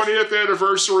our 20th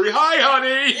anniversary. Hi,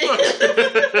 honey.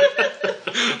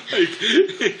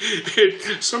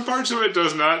 Some parts of it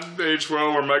does not age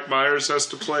well, where Mike Myers has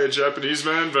to play a Japanese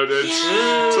man, but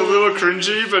it's a little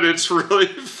cringy, but it's really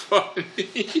funny.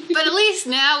 But at least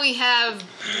now we have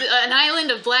an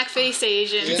island of blackface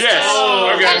Asians. Yes.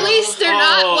 Oh, okay. At least they're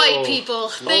not Oh. white people.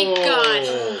 Thank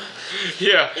God.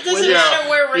 Yeah. It doesn't matter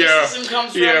where racism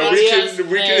comes from. Yeah, it's we just can.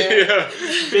 there. Yeah.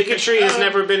 Bigotry has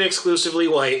never been exclusively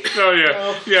white. Oh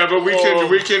yeah. Yeah, but we can.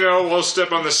 We'll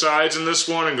step on the sides in this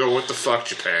one and go, "What the fuck,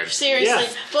 Japan?" Seriously. Yeah.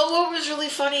 But what was really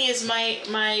funny is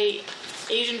my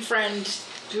Asian friend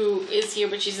who is here,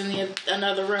 but she's in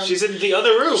another room. She's in the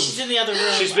other room. She's in the other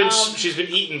room. She's been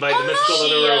eaten by the mythical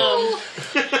she, other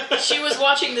room. she was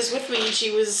watching this with me, and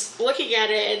she was looking at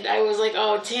it, and I was like,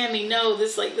 "Oh, Tammy, no,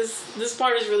 this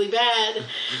part is really bad."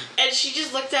 And she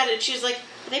just looked at it, and she was like,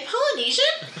 "Are they Polynesian?"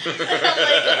 And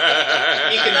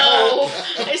I'm like, "No."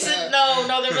 I said, "No,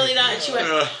 they're really not." And she went,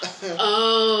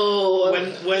 "Oh."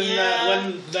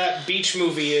 When that beach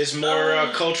movie is more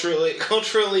culturally diverse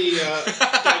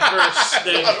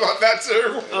than About that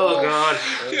too. oh god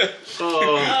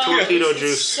torpedo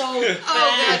juice. So bad.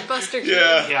 Oh God, Buster Keaton.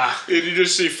 Yeah. And you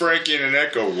just see Frankie and an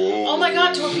echo. Whoa. Oh my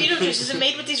god, torpedo juice, is it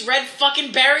made with these red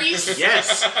fucking berries?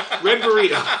 Yes, red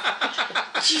burrito,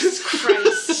 Jesus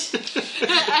Christ.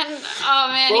 And oh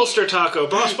man, bolster taco,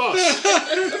 boss.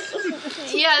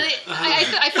 yeah,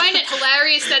 I find it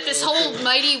hilarious that this whole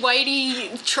Mighty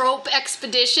Whitey trope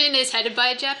expedition is headed by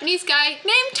a Japanese guy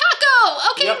named Taco.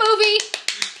 Okay, Yep. movie.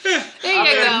 There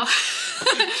you go.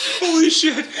 Holy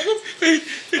shit! Hey,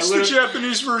 it's the would've-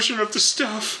 Japanese version of the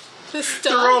stuff. The stuff.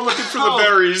 They're all looking for the Oh.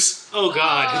 berries. Oh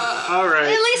god. All right.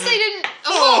 At least they didn't.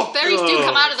 Oh, berries do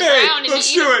come out of the Hey, ground and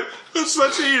let's you eat do them. it.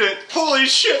 Let's eat it. Holy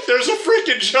shit! There's a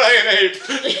freaking giant ape.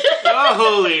 Oh,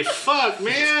 holy fuck,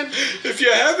 man. If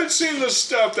you haven't seen this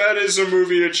stuff, that is a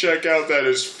movie to check out. That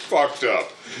is fucked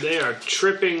up. They are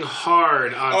tripping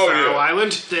hard on Oh, Faroe yeah.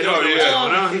 Island. They don't Oh, know yeah. what's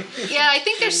going on. Yeah, I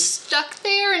think they're stuck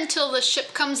there until the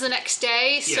ship comes the next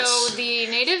day. Yes. So the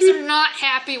natives are not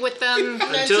happy with them.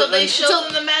 Until they show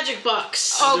them the magic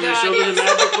box. Oh They show them God. the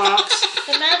magic box.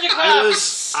 The magic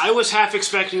box. I was half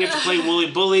expecting it to play Wooly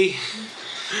Bully.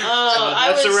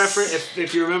 That's a reference.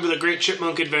 If you remember the Great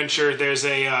Chipmunk Adventure, there's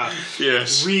a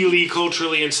Yes. really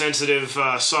culturally insensitive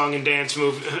song and dance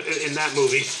move in that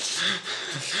movie.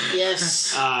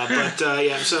 Yes.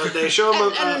 So they show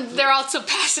him. And they're also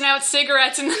passing out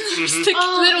cigarettes, and then there's the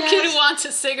Oh, little kid yes. who wants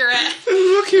a cigarette.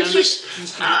 Look at this.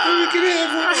 We're gonna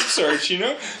have one. I'm sorry,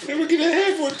 Chino. We're gonna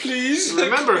have one, please.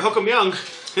 Remember, hook 'em young.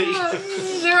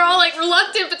 They're all like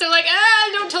reluctant, but they're like,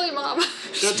 don't tell your mom.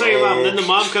 Don't tell your mom. Then the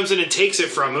mom comes in and takes it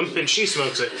from him, and she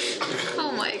smokes it.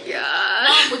 Oh my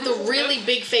god. With the really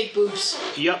big fake boobs.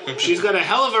 Yep, she's got a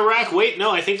hell of a rack. Wait,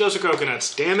 no, I think those are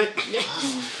coconuts. Damn it.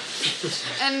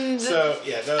 And So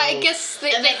I guess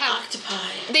they And then have. octopi.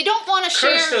 They don't want to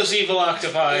curse share. those evil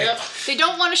octopi. Yep. They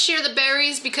don't want to share the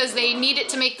berries because they need it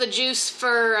to make the juice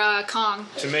for Kong.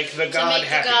 To make the To god make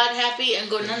happy. the god happy and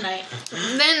go night.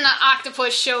 Then the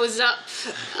octopus shows up.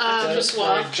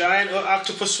 A giant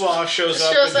octopussoir shows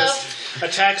up Shows and just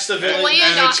attacks the villain. Land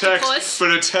And attacks, octopus.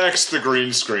 but attacks the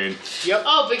green screen. Yep.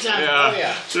 Oh, big time. Oh,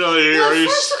 yeah. So here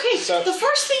The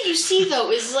first thing you see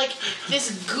though is like this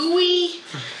gooey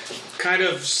Kind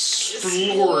of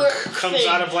splork comes thing.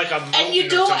 out of like a mountain and you or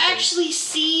don't something. actually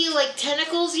see like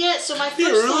tentacles yet. So my first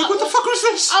Yeah, we're like, thought what the was, fuck was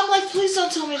this? I'm like, please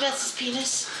don't tell me that's his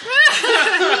penis.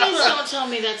 Please don't tell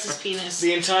me that's his penis.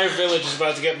 The entire village is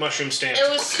about to get mushroom stamped. I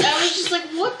was just like,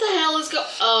 what the hell is going?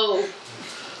 Oh,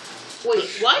 wait,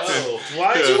 what? Oh,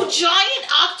 why? Yeah. Do giant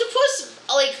octopus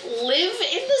like live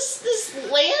in this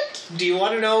land? Do you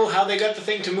want to know how they got the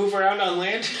thing to move around on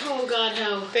land? Oh God,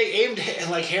 no. They aimed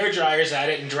like hair dryers at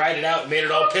it and dried it out and made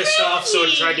it all pissed off, so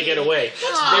it tried to get away.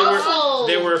 That's awful.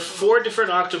 There were 4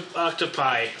 different octopods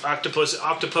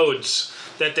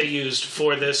that they used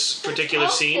for this particular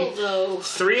Awful, scene. though.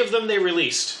 3 of them they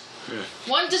released.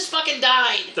 One just fucking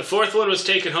died. The 4th one was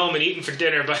taken home and eaten for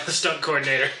dinner by the stunt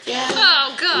coordinator. Yeah.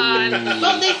 Oh god.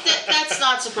 Well, that's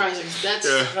not surprising. That's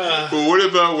But what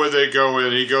about when they go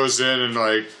in? He goes in and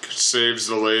like saves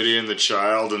the lady and the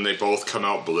child, and they both come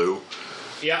out blue.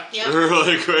 Yeah. yeah.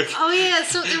 Really quick. Oh yeah,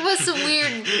 so there was some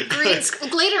weird green.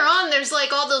 Later on, there's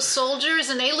like all those soldiers,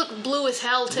 and they look blue as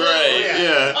hell too.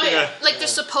 Yeah. Oh, yeah. Like they're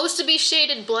supposed to be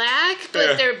shaded black, but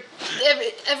Yeah. they're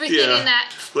everything Yeah. in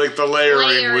that. Like the layering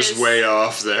Layer was is- way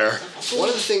off there. One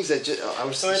of the things that I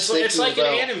was So just it's like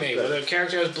thinking an about, anime where the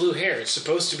character has blue hair. It's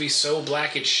supposed to be so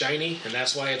black it's shiny, and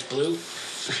that's why it's blue.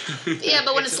 Yeah,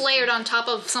 but when it's layered on top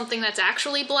of something that's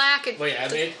actually black, it Well, yeah,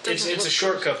 it's doesn't a look-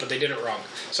 shortcut, but they did it wrong.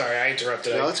 Sorry, I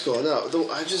interrupted. No, that's cool. No,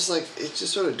 I just like it.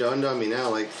 Just sort of dawned on me now.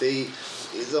 Like the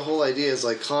whole idea is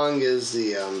like Kong is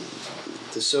the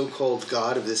so-called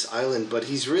god of this island, but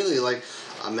he's really like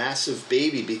a massive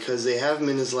baby because they have him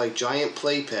in his like giant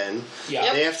playpen.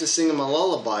 Yeah. They have to sing him a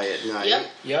lullaby at night.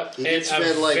 Yep, He and gets a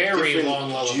fed like very different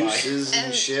long lullaby. juices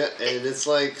and shit, and it's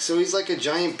like so he's like a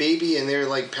giant baby, and they're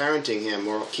like parenting him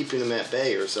or keeping him at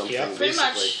bay or something. Yeah. Pretty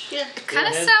basically. much. Yeah. It kind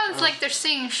of Yeah. sounds like they're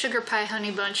singing Sugar Pie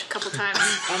Honey Bunch a couple times.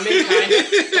 I mean, kind of.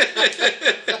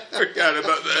 Forgot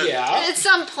about that. Yeah. At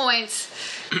some points.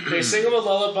 They sing him a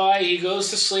lullaby, he goes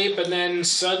to sleep, and then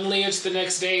suddenly it's the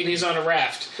next day and he's on a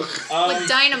raft. With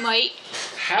dynamite.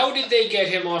 How did they get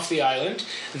him off the island?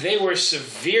 They were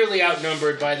severely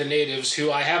outnumbered by the natives,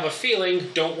 who I have a feeling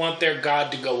don't want their god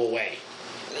to go away.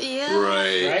 Yeah.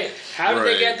 Right. Right? How did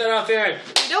they Right. get that off the island?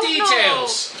 I don't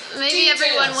Details. know. Maybe Details.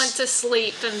 everyone went to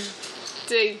sleep and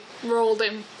they rolled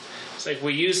him. It's like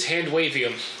we used hand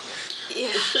wavium.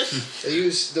 Yeah. They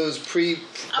use those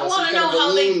I want to know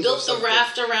how they built the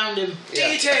raft around him. Yeah.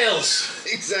 Details.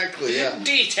 Exactly. Yeah.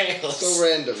 Details. So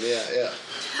random. Yeah.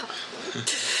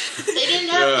 They didn't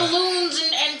have balloons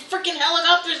and freaking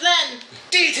helicopters then.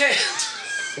 Details.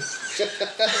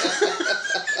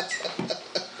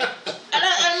 And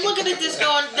I'm looking at this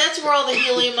going, that's where all the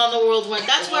helium on the world went.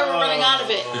 That's why we're running out of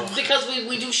it. Because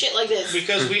we do shit like this.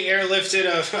 Because we airlifted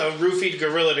a roofied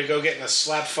gorilla to go get in a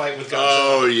slap fight with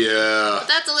Godzilla. Oh yeah.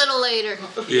 That's a little later.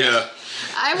 Yeah.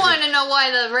 I want to know why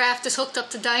the raft is hooked up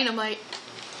to dynamite.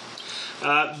 In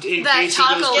That case he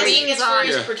taco goes crazy. lean- It's for,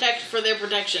 his Yeah. for their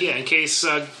protection. Yeah, in case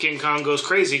King Kong goes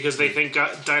crazy because they think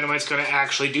Dynamite's going to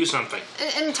actually do something.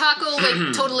 And Taco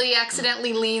like totally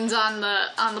accidentally leans on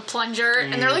the plunger,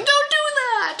 and they're like, "Don't do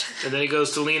that!" And then he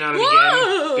goes to lean on it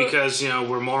Whoa! again because, we're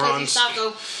Because morons. he's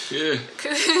Taco. Yeah.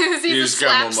 Because He's a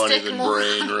got more money slapstick than moron.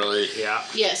 brain, really. Yeah.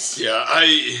 Yes. Yeah,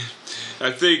 I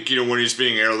think, when he's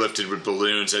being airlifted with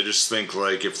balloons, I just think,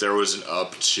 like, if there was an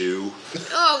up to,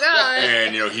 Oh god!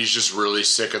 and, he's just really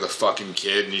sick of the fucking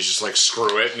kid, and he's just like,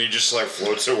 screw it, and he just, like,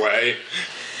 floats away.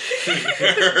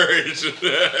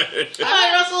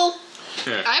 Hi, Russell.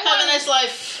 I Have a want nice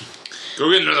life.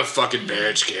 Go get another fucking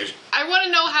badge, kid. I want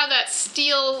to know how that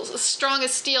strong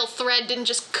as steel thread didn't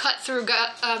just cut through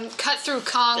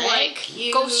Kong like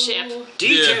Ghost Ship.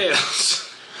 Details.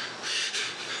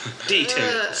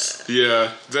 Details.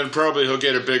 Yeah, then probably he'll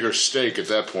get a bigger steak at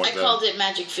that point. I called it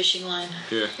magic fishing line.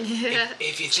 Yeah. Yeah.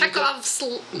 If you think Chekhov's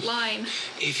line.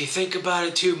 If you think about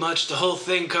it too much, the whole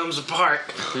thing comes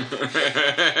apart.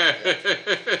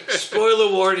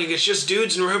 Spoiler warning, it's just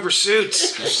dudes in rubber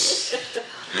suits.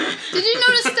 Did you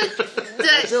notice that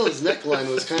Godzilla's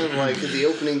neckline was kind of like the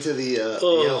opening to the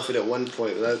outfit at one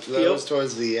point. That was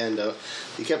towards the end.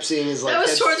 You kept seeing his like. That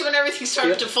was head, towards when everything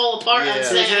started to fall apart on His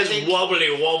set. I head's think. wobbly.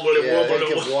 it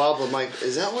kept wobbling. I'm like,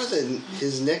 is that where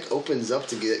his neck opens up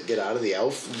to get out of the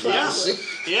outfit?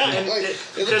 Yeah, and Like,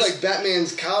 it looked like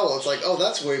Batman's cowl. It's like, oh,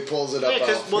 that's where he pulls it up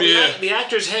out. The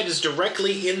actor's head is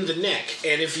directly in the neck,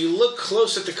 and if you look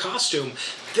close at the costume,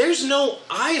 there's no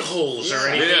eye holes or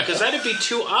anything, because that'd be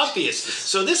too obvious.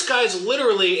 So this guy's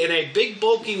literally in a big,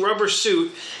 bulky rubber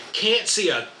suit, can't see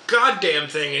a goddamn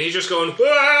thing, and he's just going,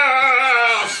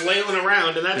 "Wah!" flailing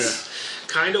around, and that's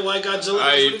kind of why Godzilla does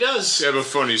what he does. I have a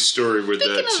funny story with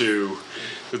that, too.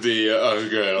 The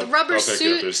rubber I'll pick suit?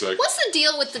 it up in a sec. What's the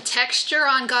deal with the texture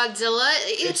on Godzilla?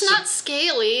 It's not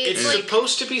scaly. It's like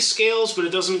supposed to be scales, but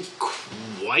it doesn't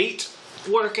quite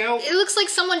work out. it looks like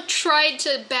someone tried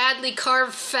to badly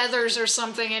carve feathers or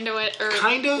something into it, or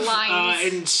Kind of. lines.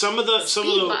 In some of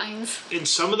lines. in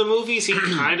some of the movies, he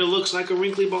kind of looks like a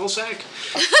wrinkly ball sack.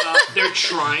 They're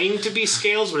trying to be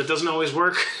scales, but it doesn't always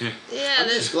work. Yeah, I'm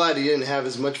just glad he didn't have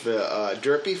as much of a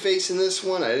derpy face in this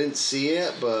one. I didn't see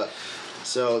it, but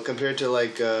so compared to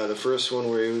like the first one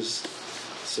where he was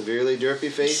severely derpy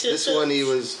face, this one he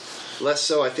was less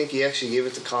so. I think he actually gave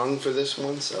it to Kong for this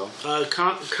one. So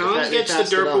Kong They gets the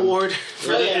passed it derp on. award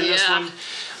for in this Yeah.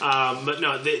 one. But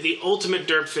no, the ultimate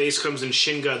derp face comes in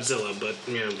Shin Godzilla, but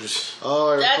you know, just,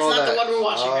 I That's recall not that. the one we're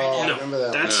watching right now. I no, remember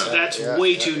that. that's Yeah,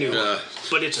 way yeah, too new. yeah.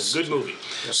 But it's a good movie.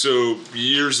 So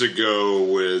years ago,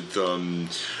 with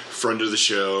friend of the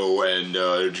show, and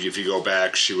if you go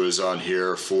back, she was on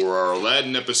here for our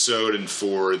Aladdin episode and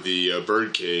for the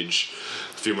Birdcage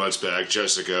a few months back,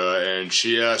 Jessica, and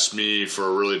she asked me for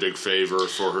a really big favor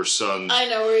for her son's. I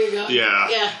know where you're going.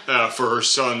 Yeah. For her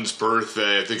son's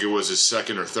birthday, I think it was his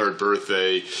second or third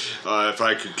birthday, if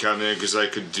I could come in, because I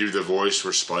could do the voice for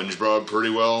SpongeBob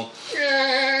pretty well.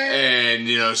 And,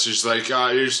 she's like,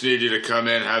 I just need you to come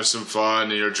in, have some fun,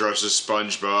 dress as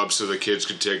SpongeBob so the kids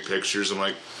could take pictures. I'm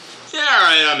like, yeah, all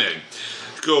right, I'm in.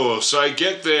 Cool. So I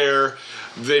get there.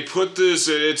 They put this,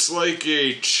 it's like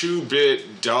a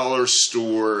 2-bit dollar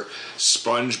store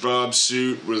SpongeBob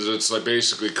suit with it's like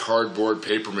basically cardboard,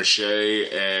 paper mache,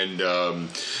 and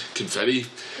confetti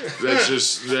that's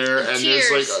just there. And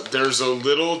there's a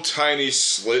little tiny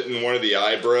slit in one of the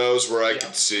eyebrows where I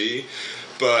can see.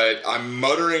 But I'm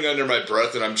muttering under my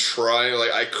breath and I'm trying,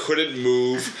 I couldn't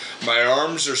move. My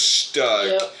arms are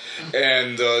stuck.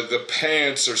 And the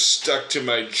pants are stuck to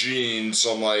my jeans.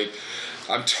 So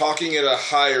I'm talking at a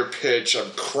higher pitch. I'm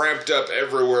cramped up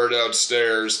everywhere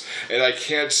downstairs, and I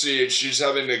can't see it. She's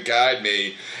having to guide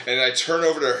me, and I turn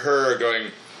over to her,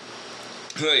 going,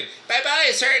 my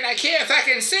body's hurting. I can't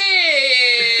fucking see.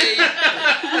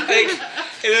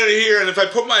 And out of here, and if I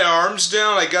put my arms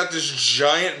down, I got this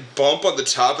giant bump on the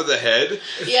top of the head.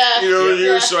 Yeah.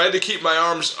 Here, so I had to keep my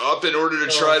arms up in order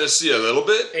to try to see a little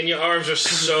bit. And your arms are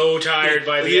so tired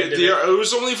by the end of it. I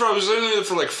was only there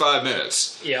for like 5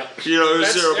 minutes. Yeah. It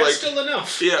was That's still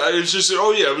enough. Yeah, it's just,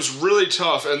 it was really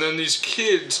tough. And then these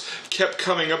kids kept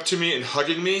coming up to me and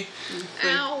hugging me.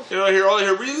 Ow. I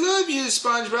hear, we love you,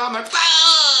 SpongeBob. I'm like,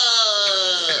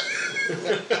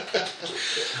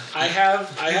 I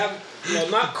have, well,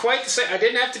 not quite the same. I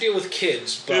didn't have to deal with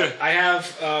kids, but I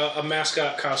have a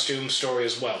mascot costume story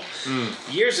as well.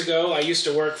 Years ago, I used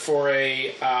to work for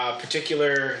a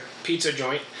particular pizza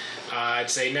joint.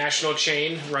 It's a national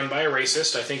chain run by a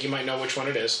racist. I think you might know which one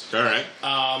it is. all right.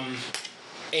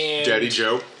 And Daddy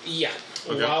Joe. Yeah.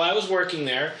 Okay. While I was working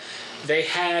there, they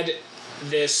had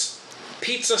this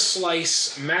pizza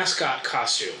slice mascot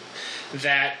costume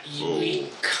that we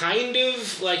kind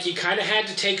of had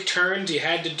to take turns. You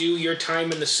had to do your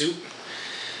time in the suit.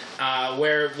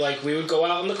 Where we would go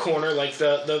out in the corner.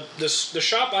 The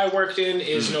shop I worked in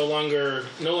is no longer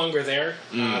there.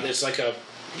 There's like a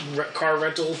car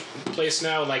rental place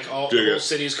now. The whole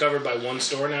city's covered by one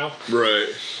store now. Right.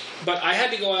 But I had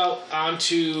to go out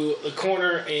onto the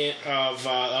corner of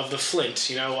the Flint,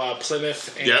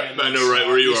 Plymouth. And Yep, I know right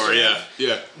where you are. East End,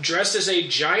 Yeah. dressed as a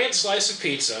giant slice of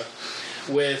pizza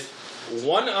with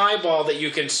one eyeball that you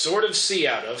can sort of see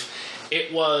out of,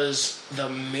 It was the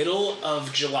middle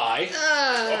of July.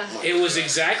 It was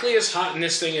exactly as hot in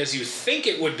this thing as you think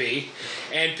it would be,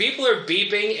 and people are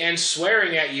beeping and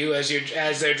swearing at you as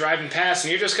they're driving past,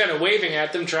 and you're just kind of waving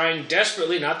at them, trying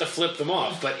desperately not to flip them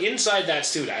off. But inside that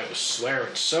suit, I was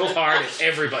swearing so hard at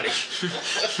everybody.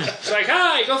 It's like,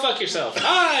 hi, go fuck yourself.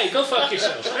 Hi, go fuck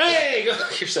yourself. Hey, go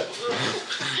fuck yourself.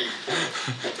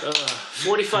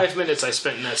 45 minutes I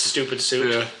spent in that stupid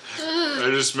suit. Yeah. I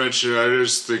just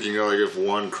thinking like if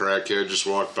one crackhead just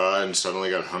walked by and suddenly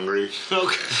got hungry.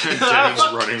 Okay. And Dan's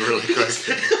running really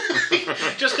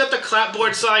quick. Just got the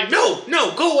clapboard sign. No,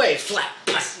 go away. Flap,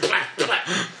 flap, flap,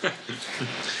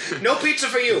 flap. No pizza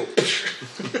for you.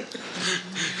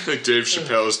 Like Dave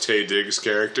Chappelle's Taye Diggs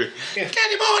character. Yeah.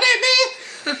 Candy more than me.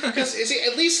 Because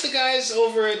at least the guys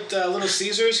over at Little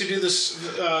Caesars who do this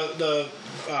the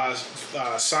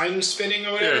sign spinning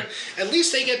or whatever, at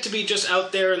least they get to be just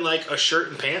out there in like a shirt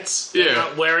and pants. Yeah. And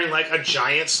not wearing like a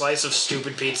giant slice of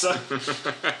stupid pizza.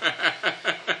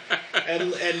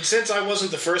 And since I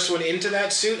wasn't the first one into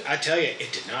that suit, I tell you,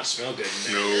 it did not smell good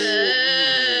in there.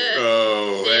 No.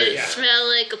 Oh, hey. It smell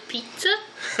like a pizza?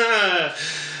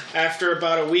 After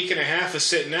about a week and a half of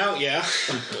sitting out, yeah.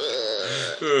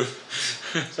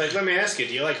 It's like, let me ask you,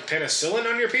 do you like penicillin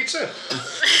on your pizza?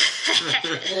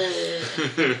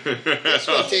 This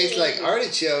one tastes like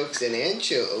artichokes and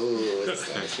anchovies. Oh,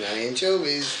 it's not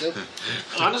anchovies. Nope.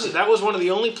 Honestly, that was one of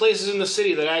the only places in the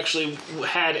city that actually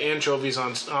had anchovies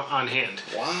on hand.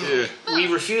 Wow. Yeah. We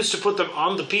refused to put them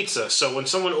on the pizza, so when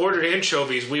someone ordered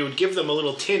anchovies, we would give them a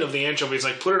little tin of the anchovies,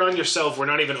 like, put it on yourself, we're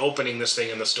not even opening this thing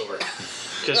in the store.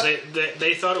 Because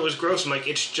they thought it was gross. I'm like,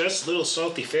 it's just little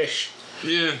salty fish.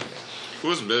 Yeah. It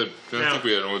wasn't bad. I Now- think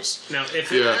we had once. Now,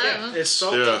 if Yeah. it's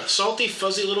salty,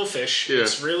 fuzzy little fish. Yeah.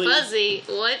 It's really... Fuzzy.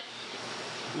 What?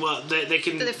 Well, they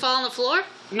can... Do they fall on the floor?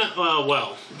 No,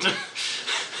 well...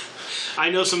 I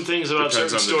know some things about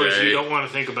Depends certain on the stores day. you don't want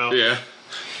to think about. Yeah.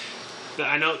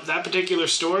 I know that particular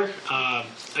store,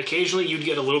 occasionally you'd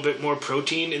get a little bit more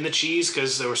protein in the cheese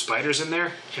because there were spiders in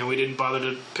there, and we didn't bother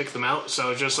to pick them out.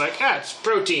 So just like, it's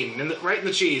protein right in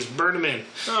the cheese. Burn them in.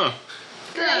 Oh.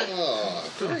 Great. Oh,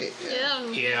 great. Yeah.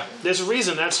 Yeah, there's a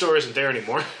reason that store isn't there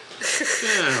anymore.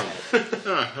 Yeah.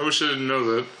 I wish I didn't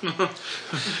know that.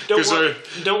 Don't 'Cause worry.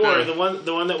 yeah.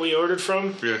 The one that we ordered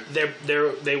from, Yeah.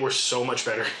 they were so much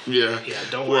better. Yeah. Yeah,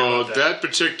 don't worry Well, about that.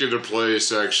 particular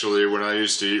place, actually, when I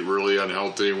used to eat really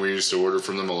unhealthy, we used to order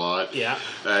from them a lot. Yeah.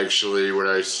 Actually, when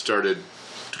I started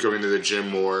going to the gym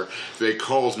more, they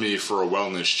called me for a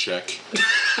wellness check.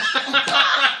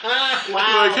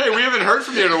 Wow. Like, hey, we haven't heard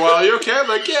from you in a while. You okay? I'm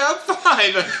like, yeah, I'm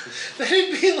fine.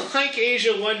 That'd be like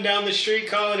Asia 1 down the street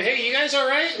calling, hey, you guys all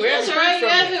right? We That's haven't right. heard You from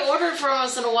haven't ordered from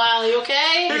us in a while. You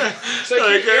okay? It's like,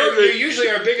 Like, you're usually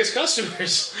our biggest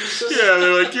customers. Yeah,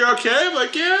 they're like, you okay? I'm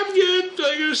like, yeah, I'm good.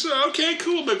 I guess, okay,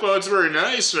 cool. I'm like, well, it's very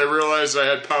nice. And I realized I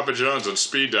had Papa John's on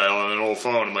speed dial on an old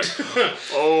phone. I'm like,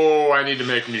 oh, I need to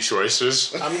make new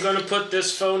choices. I'm going to put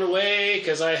this phone away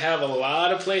because I have a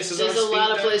lot of places There's on a speed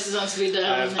lot of dial. places on speed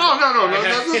dial. I've- Oh, no,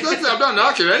 I'm not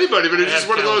knocking anybody, but it's I just have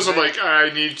one of those, I'm Calvera. like, I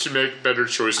need to make better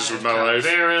choices with my life.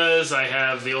 Calveras, I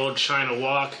have the old China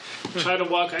Walk. China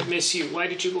Walk, I miss you. Why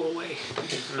did you go away?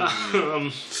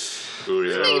 Ooh,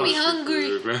 yeah. making me hungry.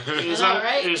 It was, All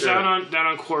right. it was down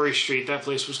on Quarry Street. That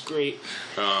place was great.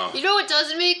 You know what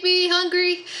doesn't make me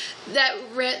hungry?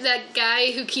 That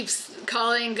guy who keeps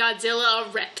calling Godzilla a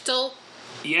reptile.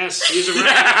 Yes, he's a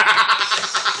reptile.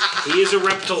 He is a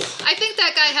reptile. I think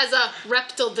that guy has a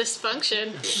reptile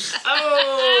dysfunction.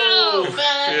 Oh!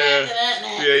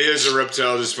 Yeah, he has a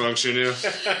reptile dysfunction, yeah.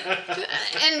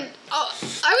 And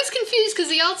I was confused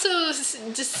because he also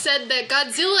just said that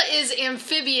Godzilla is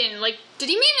amphibian. Like, did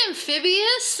he mean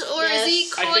amphibious? Or is he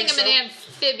Yes. I calling him think an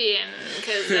amphibian?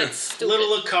 Because that's stupid.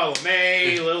 Little of column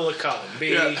A, little of column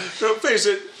B. Yeah, so face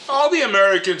it, all the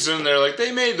Americans in there, like,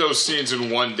 they made those scenes in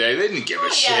one day. They didn't give a Yeah,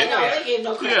 shit. no, they gave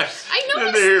no crap. Yeah. I And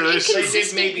noticed they're here, They did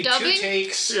inconsistent maybe dubbing. 2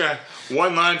 takes. Yeah,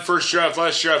 one line, first draft,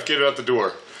 last draft, get it out the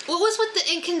door. What was with the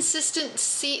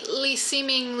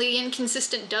seemingly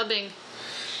inconsistent dubbing?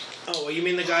 Oh, you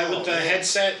mean the guy with the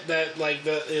headset that, like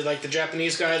the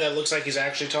Japanese guy that looks like he's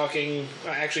actually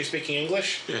speaking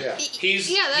English? Yeah. He was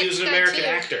an guy American too.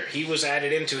 actor. He was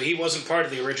added into it. He wasn't part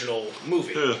of the original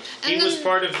movie. Yeah. He And was then-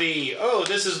 part of the,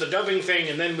 this is the dubbing thing,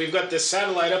 and then we've got this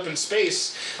satellite up in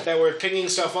space that we're pinging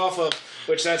stuff off of,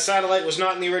 which that satellite was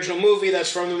not in the original movie.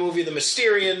 That's from the movie The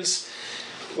Mysterians,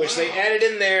 which they added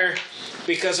in there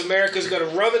because America's got to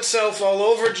rub itself all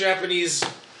over Japanese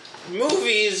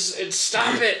movies and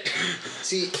stop it.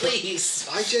 See, Please.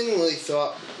 I genuinely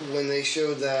thought when they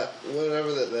showed that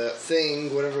whatever that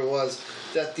thing, whatever it was,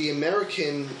 that the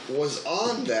American was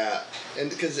on that, and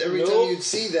because every Nope. time you'd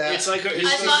see that, It's like a- you'd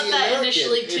I see thought the that American.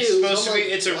 initially It's too. supposed So to I'm be.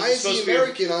 like, It's a. why It's is the supposed to be.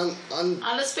 American on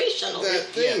On a space shuttle. that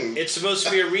thing? It's supposed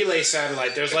to be a relay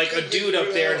satellite. There's like a dude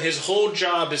up there, and his whole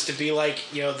job is to be like,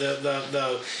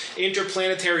 the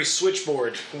interplanetary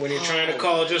switchboard when you're trying to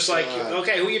call. Just like, God.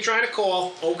 okay, who you trying to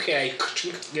call? Okay.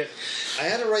 Yeah. I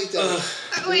had to write down.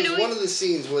 Wait, There was one of the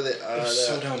scenes where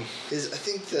So dumb. I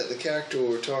think that the character we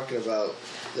were talking about,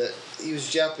 that he was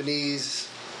Japanese,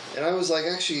 and I was like,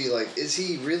 actually, like, is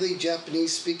he really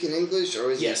Japanese speaking English, or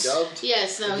is Yes. he dubbed?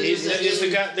 Yes, no, he He's was the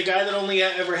guy that only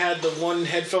ever had the one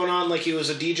headphone on, like he was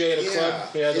a DJ at a club.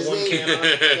 Yeah, the His one name- can on.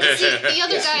 The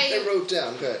other I guy, wrote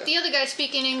down. Good. the other guy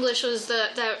speaking English was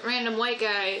that random white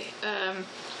guy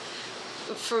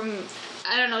from.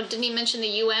 I don't know, didn't he mention the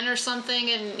UN or something?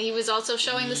 And he was also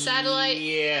showing the satellite?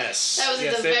 Yes. That was at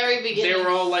Yes, the they- very beginning. They were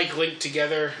all like linked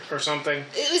together or something.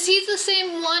 Was he the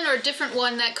same one or a different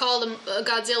one that called him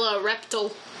Godzilla a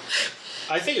reptile?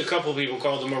 I think a couple people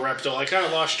called him a reptile. I kind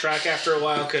of lost track after a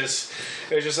while because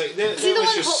it was just like there, Is he there the was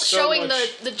one just so showing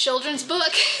much. the children's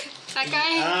book? That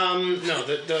guy? No,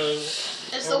 the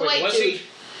It's oh, the wait, white was dude. he?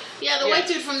 Yeah, the Yeah. white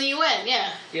dude from the UN.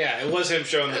 Yeah. Yeah, it was him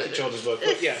showing the children's book.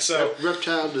 But yeah, so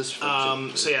Reptile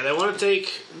dysfunction. so yeah, they want to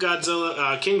take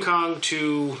Godzilla, King Kong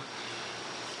to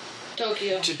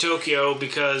Tokyo. Tokyo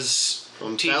because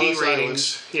From TV Palace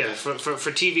ratings. Yeah, for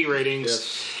TV ratings.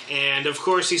 Yes. And of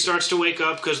course, he starts to wake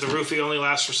up because the roofie only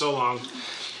lasts for so long.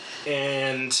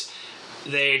 And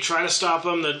they try to stop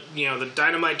him. The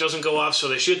dynamite doesn't go off, so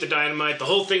they shoot the dynamite. The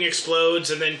whole thing explodes,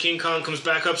 and then King Kong comes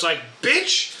back up. It's like,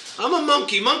 bitch, I'm a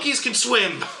monkey. Monkeys can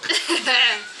swim.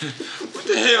 What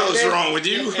the hell is wrong with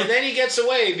you? And then he gets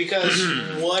away because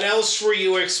what else were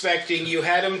you expecting? You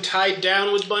had him tied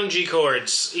down with bungee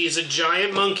cords. He's a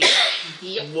giant monkey.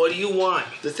 Yep. What do you want?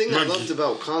 The thing I loved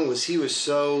about Kong was he was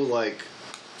so like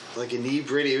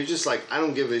inebriated. He was just like, I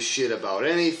don't give a shit about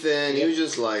anything. He was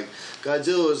just like,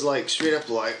 Godzilla was like straight up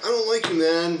like, I don't like you,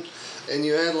 man. And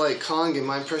you had like Kong, and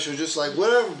my impression was just like,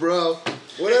 whatever, bro.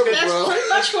 Whatever, That's bro. pretty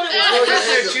much what it Throw was. your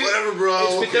hands up, It's whatever,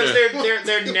 bro. because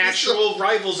they're natural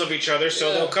rivals of each other,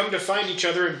 so they'll come to find each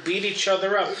other and beat each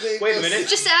other up. Wait a minute.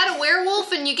 Just add a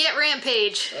werewolf and you get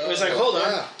Rampage. It was like, hold on.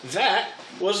 Yeah. That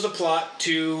was the plot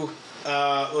to,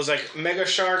 it was like Mega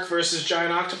Shark versus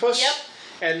Giant Octopus. Yep.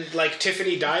 And like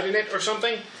Tiffany died in it or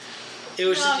something. It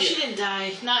was. No, she didn't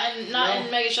die. Not in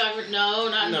Mega Shark. No,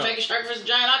 not in No. Mega Shark vs.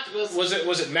 Giant Octopus. Was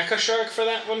it Mecha Shark for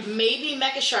that one? Maybe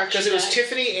Mecha Shark. Because she it was died.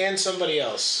 Tiffany and somebody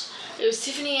else. It was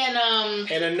Tiffany and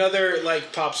And another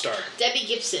like pop star. Debbie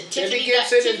Gibson. Debbie Tiffany,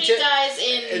 Gibson and Tiffany dies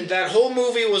in. And that whole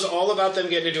movie was all about them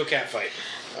getting into a cat fight.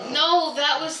 No,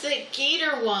 that was the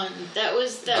Gator one. That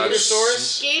was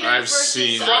Gatorsaurus? Gator I've versus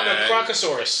seen No, that.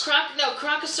 Crocosaurus.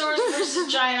 Crocosaurus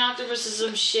versus Giant Octopus or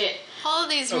some shit. All of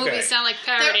these Okay. movies sound like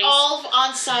parodies. They're all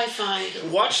on Sci-Fi.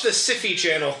 Watch the Syfy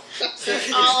channel. They're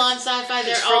all on Sci-fi.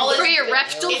 They're from all the- For as, your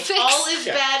reptile it's fix. all as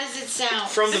Yeah. bad as it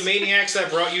sounds. From the maniacs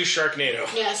that brought you Sharknado.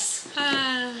 Yes.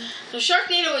 So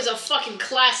Sharknado is a fucking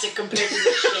classic compared to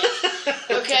this shit.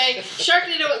 Okay?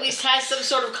 Sharknado at least has some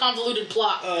sort of convoluted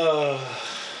plot. All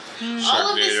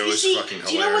of this, Sharknado you is see, fucking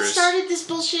do you know what hilarious. started this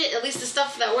bullshit? At least the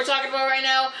stuff that we're talking about right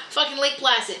now? Fucking Lake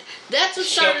Placid. That's what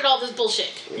started Yep. all this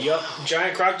bullshit. Yup,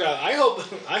 giant crocodile.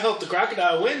 I hope the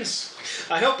crocodile wins.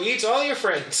 I hope he eats all your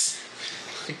friends.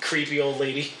 Creepy old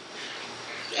lady.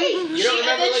 Hey, You don't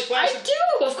remember Lake Placid? I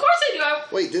do. Of course I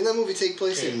do. Wait, didn't that movie take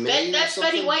place in Maine That's or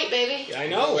something? Betty White, baby. I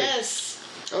know. Yes.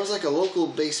 That was like a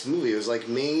local-based movie. It was like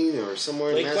Maine or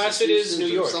somewhere Lake in Placid Massachusetts is New or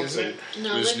York, something. isn't it?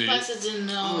 No, It was Lake Placid's in,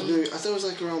 Oh, no, I thought it was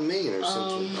like around Maine or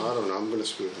something. I don't know. I'm gonna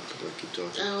screw it up if I keep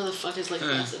talking. where the fuck is Lake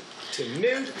Placid? To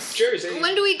New Jersey.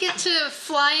 When do we get to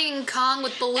flying Kong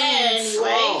with balloons? Anyway.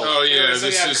 Oh yeah, So,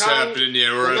 this yeah, is Kong- happening.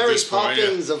 Yeah, we're The at Mary this point. Yeah.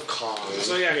 Poppins of Kong.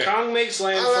 So yeah, Yeah. Kong makes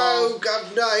landfall. Hello,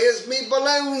 Governor. Here's me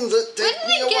balloons that When take did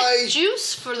me they away. get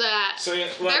juice for that? So yeah,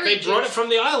 well, Berry they brought juice. it from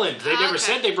the island. They Ah, never okay.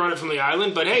 said they brought it from the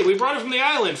island, but hey, we brought it from the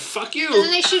island. Fuck you. And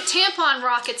then they shoot tampon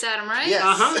rockets at him, right?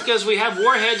 Yes. Because we have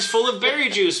warheads full of berry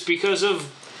juice because of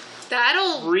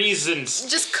That'll reasons.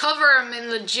 just cover him in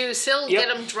the juice. He'll Yep.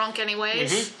 get him drunk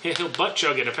anyways. He'll butt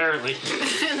chug it apparently.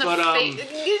 In the But, face.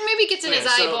 Maybe it gets in his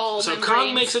eyeballs. So and Kong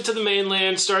brains. makes it to the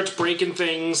mainland, starts breaking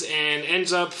things, and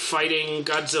ends up fighting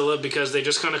Godzilla because they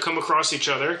just kind of come across each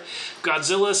other.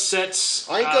 Godzilla sets.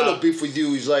 I ain't got no beef with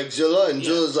you. He's like Zilla, and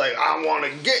Zilla's like, I want to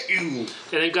get you.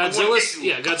 And then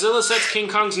Godzilla sets King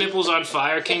Kong's nipples on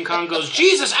fire. King Kong goes,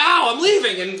 Jesus, ow, I'm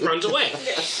leaving, and runs away.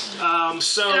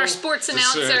 So And our sports It's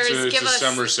announcers a give us.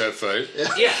 Somerset fight.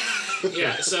 yeah.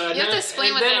 Yeah, so You have to explain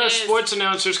and what then that our is. sports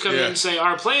announcers come in Yeah. and say,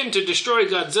 our plan to destroy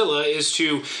Godzilla is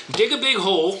to dig a big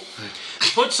hole,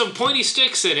 put some pointy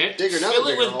sticks in it, Dig another fill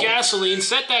it bigger with hole. gasoline,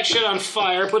 set that shit on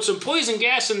fire, put some poison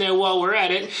gas in there while we're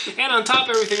at it, and on top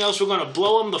of everything else, we're going to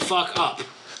blow them the fuck up.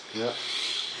 Yeah.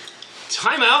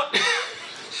 Time out.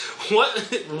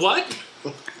 What?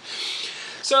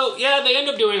 So, yeah, they end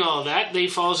up doing all of that. They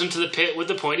falls into the pit with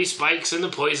the pointy spikes and the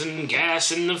poison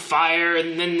gas and the fire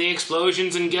and then the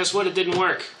explosions, and guess what? It didn't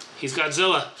work. He's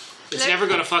Godzilla. It's They're- never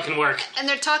gonna fucking work. And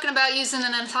they're talking about using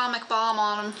an atomic bomb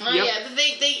on him. Oh Yep. yeah, but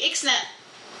they ixnay.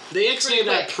 They explain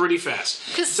that quick. pretty fast.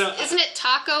 Because So, isn't it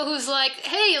Taco who's like,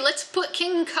 hey, let's put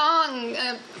King Kong,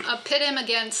 pit him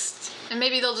against, and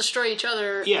maybe they'll destroy each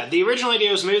other. yeah, the original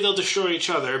idea was maybe they'll destroy each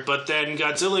other, but then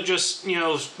Godzilla just,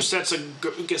 sets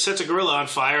a gorilla on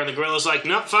fire, and the gorilla's like,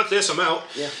 no, fuck this, I'm out.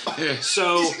 Yeah.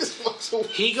 So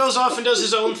he goes off and does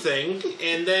his own thing,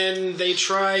 and then they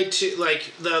try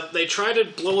to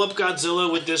blow up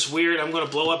Godzilla with this weird I'm going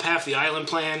to blow up half the island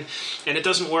plan, and it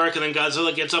doesn't work, and then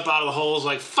Godzilla gets up out of the holes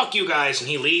like, fuck you guys, and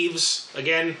he leaves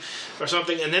again or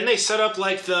something, and then they set up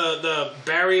like the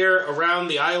barrier around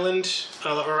the island,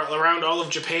 or around all of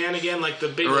Japan again, like the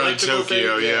big Around electrical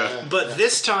Tokyo, thing. yeah. But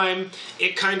this time,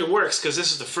 it kind of works, because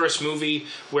this is the first movie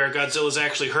where Godzilla's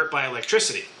actually hurt by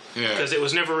electricity. Yeah. Because it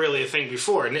was never really a thing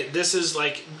before. And this is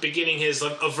like beginning his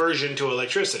aversion to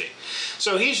electricity.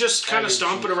 So he's just kind of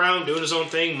stomping around, doing his own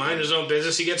thing, minding his own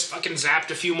business. He gets fucking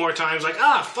zapped a few more times, like,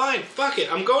 fine, fuck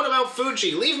it, I'm going to Mount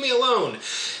Fuji, leave me alone.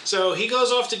 So he goes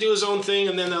off to do his own thing,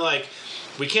 and then they're like,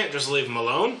 we can't just leave him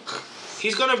alone.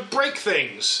 He's going to break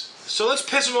things. So let's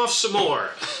piss him off some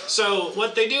more. So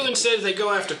what they do instead is they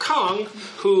go after Kong,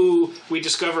 who we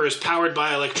discover is powered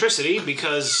by electricity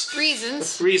because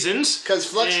Reasons. Because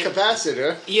flux And-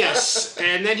 capacitor. Yes,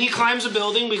 and then he climbs a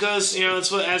building because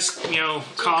it's what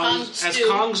Kongs do.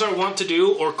 Kongs are wont to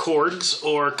do, or Korgs,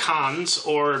 or Khans,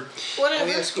 or Whatever.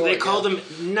 Yes, they Korg, called yeah.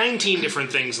 them 19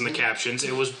 different things in the captions.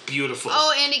 It was beautiful.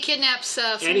 Oh, and he kidnaps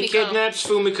Fumiko. And he kidnaps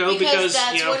Fumiko Because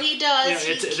that's you know, what he does.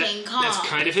 yeah, He's it's- King Kong. That's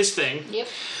kind of his thing. Yep.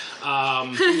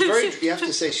 You have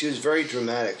to say she was very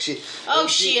dramatic. She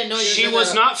She annoyed me. She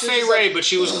was not Fay Ray, but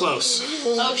she was close.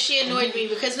 Oh, she annoyed me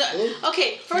because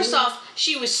okay. First off,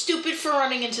 she was stupid for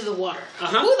running into the water.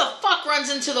 Uh-huh. Who the fuck runs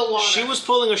into the water? She was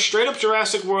pulling a straight up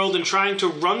Jurassic World and trying to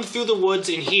run through the woods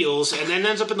in heels and then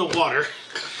ends up in the water.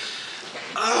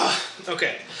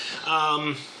 Okay.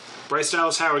 Bryce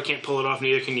Dallas Howard can't pull it off,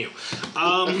 neither can you.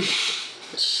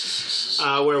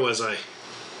 Where was I?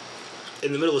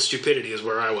 In the middle of stupidity is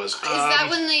where I was. Is that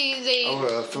when they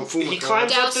from Fumiko. He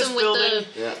climbs up douse this him with building.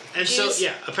 the... Yeah. And juice?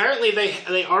 so, apparently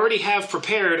they already have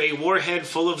prepared a warhead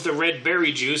full of the red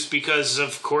berry juice because,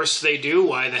 of course, they do.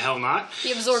 Why the hell not?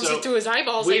 He absorbs So it through his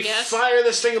eyeballs, We I guess. fire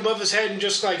this thing above his head and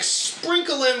just,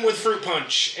 sprinkle him with fruit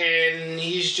punch. And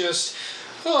he's just,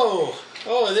 oh,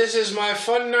 this is my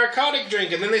fun narcotic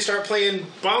drink. And then they start playing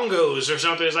bongos or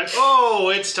something. It's like,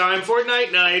 it's time for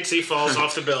night nights. He falls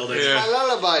off the building. Yeah. My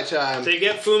lullaby time. They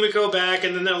get Fumiko back,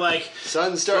 and then they're like,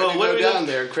 Sun's starting Oh, to what go are we down doing?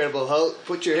 there, Incredible Hulk.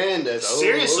 Put your hand as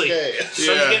seriously. Okay. Sun's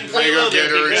Yeah, getting they pretty low go get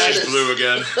there, her big and guy. she's blue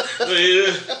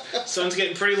again. Sun's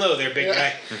getting pretty low there, big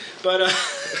guy. But,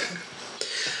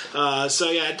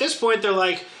 at this point, they're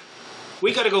like,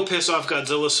 we gotta go piss off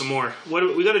Godzilla some more.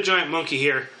 We got a giant monkey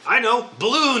here. I know,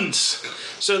 balloons!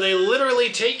 So they literally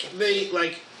take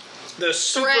the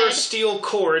super Thread. steel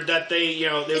cord that they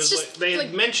just they had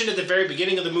like- mentioned at the very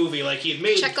beginning of the movie, like he had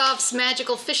made. Chekhov's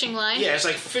magical fishing line. Yeah, it's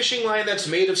like fishing line that's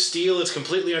made of steel. It's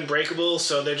completely unbreakable.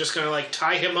 So they're just gonna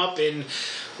tie him up in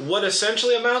what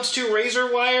essentially amounts to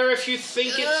razor wire if you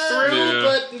think it through. Yeah.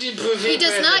 But He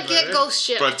does not get ghost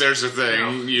ship. But there's a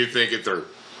thing, you think it through.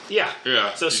 Yeah.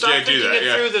 Yeah, So you stop can't do thinking that, it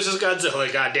yeah. through. This is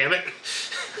Godzilla. God damn it.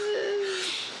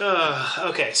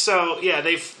 Okay, so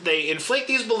they inflate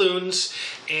these balloons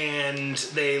and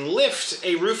they lift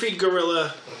a roofied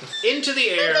gorilla into the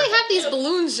air. They have these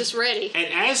balloons just ready. And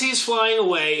as he's flying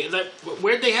away,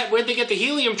 where'd they get the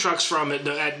helium trucks from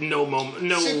at no moment,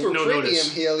 no Super no premium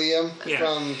notice. helium Yeah.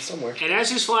 from somewhere. And as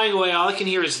he's flying away, all I can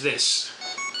hear is this.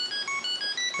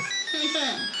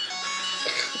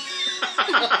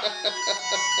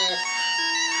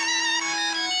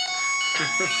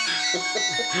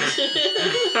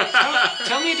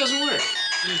 Tell me it doesn't work.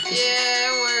 Yeah,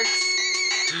 it works.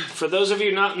 For those of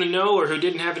you not in the know or who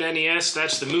didn't have an NES,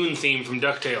 that's the moon theme from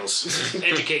DuckTales.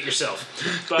 Educate yourself.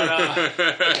 But,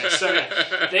 okay, so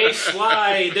they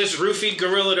fly this roofied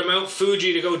gorilla to Mount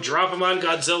Fuji to go drop him on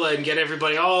Godzilla and get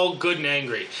everybody all good and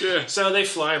angry. Yeah. So they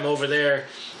fly him over there.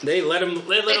 They let him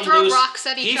They loose. throw rocks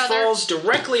at each he other. falls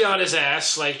directly on his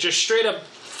ass, just straight up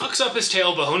fucks up his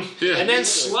tailbone, Yeah. and then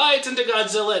slides into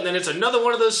Godzilla, and then it's another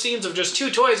one of those scenes of just two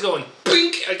toys going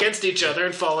bink against each other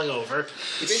and falling over.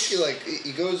 He basically, like,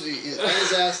 he throws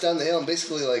his ass down the hill, and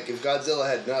basically, like, if Godzilla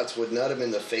had nuts, would nut him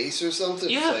in the face or something?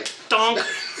 Yeah, It's like, donk.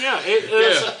 Yeah,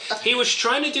 he was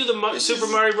trying to do the Super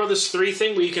Mario Brothers 3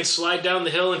 thing where you can slide down the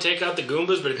hill and take out the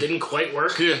Goombas, but it didn't quite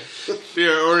work. Yeah,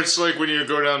 or it's like when you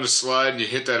go down the slide and you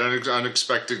hit that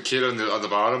unexpected kid on the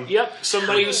bottom. Yep,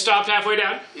 somebody who stopped halfway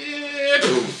down.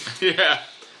 Yeah,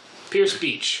 Pierce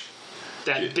Beach.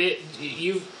 That bit,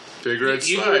 big red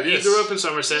you slide. grew up in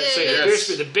Somerset, so Yeah. Pierce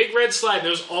Beach, the big red slide.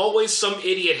 There's always some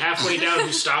idiot halfway down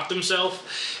who stopped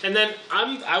himself, and then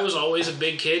I was always a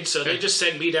big kid, so they just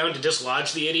sent me down to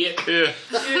dislodge the idiot. Yeah.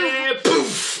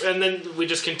 Poof, and then we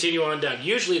just continue on down.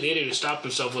 Usually, the idiot who stopped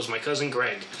himself was my cousin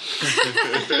Greg.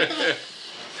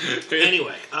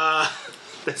 Anyway,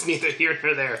 that's neither here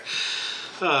nor there.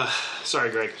 Sorry,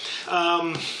 Greg.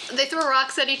 They throw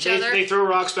rocks at each other. They throw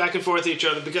rocks back and forth at each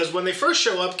other because when they first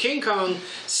show up, King Kong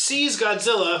sees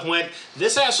Godzilla, went,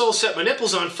 "This asshole set my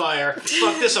nipples on fire.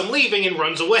 Fuck this, I'm leaving," and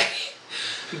runs away.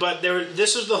 But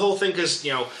this is the whole thing because,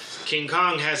 King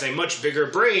Kong has a much bigger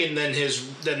brain than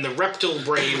the reptile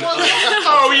brain.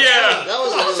 Oh yeah. that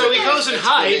was So he goes and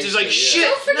hides. He's like, "Shit,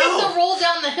 Don't forget no." the roll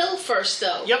down the hill first,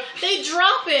 though. Yep. They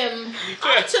drop him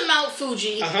onto Mount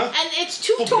Fuji, Uh-huh. and it's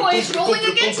two toys rolling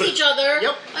against each other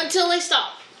Yep. until they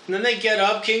stop. And then they get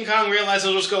up. King Kong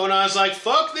realizes what's going on. He's like,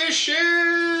 "Fuck this shit,"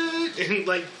 and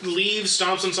like leaves,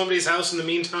 stomps on somebody's house in the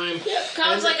meantime. Yep.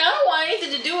 Kong's like, I don't want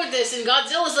anything to do with this, and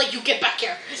Godzilla's like, "You get back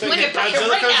here. So You get back here Godzilla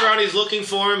right comes now." around. He's looking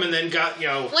for him, and then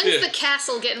When does the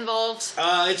castle get involved?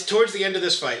 It's towards the end of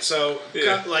this fight. So,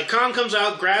 Yeah. Kong comes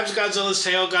out, grabs Godzilla's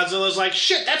tail. Godzilla's like,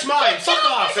 "Shit, that's mine. Fuck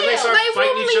off!" And they start My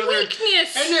fighting each only other.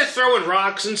 weakness. And they're throwing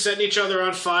rocks and setting each other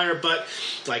on fire. But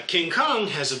King Kong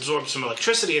has absorbed some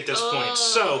electricity at this point.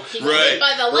 So He got hit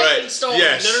by the lightning storm.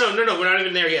 Yes. no, we're not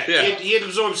even there yet. Yeah. He had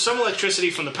absorbed some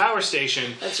electricity from the power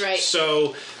station. That's right.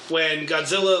 So when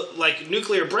Godzilla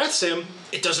nuclear breaths him,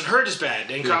 it doesn't hurt as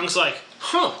bad. And Kong's like,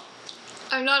 "Huh.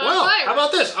 I'm not Well, on fire. how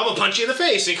about this? I'm gonna punch you in the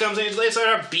face." He comes in, they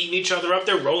start beating each other up.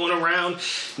 They're rolling around.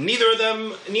 Neither of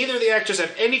the actors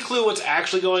have any clue what's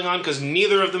actually going on because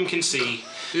neither of them can see.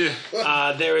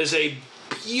 Yeah. There is a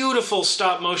beautiful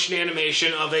stop motion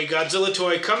animation of a Godzilla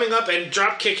toy coming up and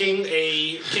drop kicking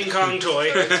a King Kong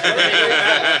toy.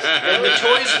 And the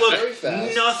toys Very look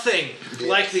fast. nothing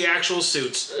like the actual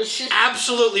suits.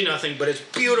 Absolutely nothing, but it's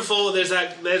beautiful. There's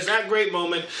that great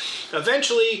moment.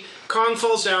 Eventually, Kong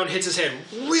falls down, hits his head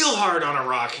real hard on a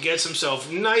rock, gets himself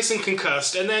nice and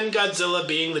concussed, and then Godzilla,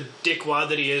 being the dickwad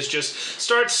that he is, just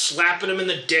starts slapping him in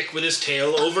the dick with his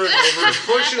tail over and over,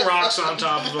 pushing rocks on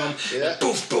top of him. Yeah.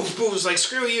 Poof, poof, poof. It's like,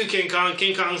 "Screw you, King Kong."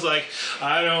 King Kong's like,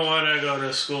 "I don't want to go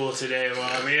to school today,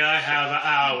 Mommy. I have an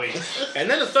owie." And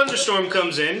then a thunderstorm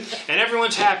comes in, and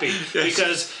everyone's happy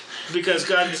because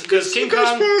King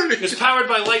Kong is powered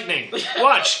by lightning.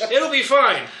 Watch, it'll be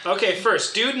fine. Okay,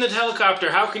 first, dude in the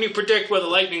helicopter, how can you predict where the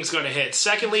lightning's going to hit?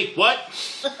 Secondly, what?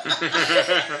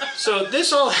 So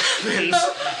this all happens.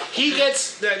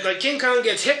 King Kong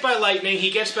gets hit by lightning. He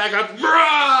gets back up.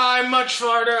 I'm much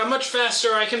farther. I'm much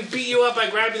faster. I can beat you up. I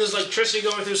grab you. There's electricity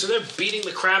going through. So they're beating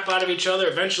the crap out of each other.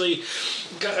 Eventually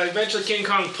King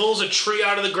Kong pulls a tree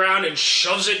out of the ground and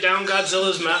shoves it down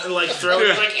Godzilla's throat.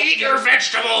 He's like, "Eat your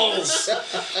vegetables!"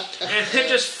 And they're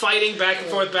just fighting back and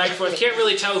forth, back and forth. Can't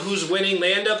really tell who's winning.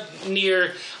 They end up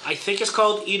near, I think it's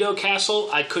called Edo Castle.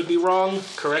 I could be wrong.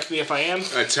 Correct me if I am.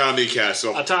 Tommy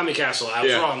Castle. Tommy Castle. I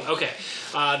was Yeah. wrong. Okay.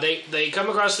 They come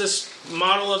across this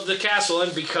model of the castle,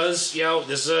 and because,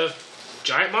 this is a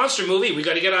giant monster movie, we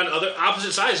got to get on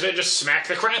opposite sides of it and just smack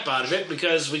the crap out of it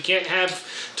because we can't have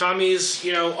Tommy's,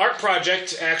 art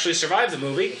project actually survive the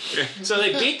movie. So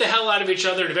they beat the hell out of each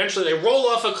other, and eventually they roll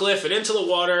off a cliff and into the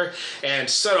water and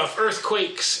set off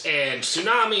earthquakes and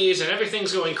tsunamis, and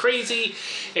everything's going crazy,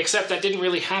 except that didn't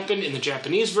really happen in the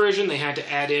Japanese version. They had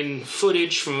to add in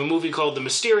footage from a movie called The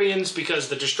Mysterians because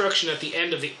the destruction at the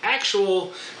end of the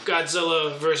actual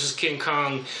Godzilla vs. King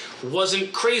Kong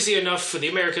wasn't crazy enough for the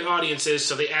American audiences,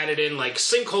 so they added in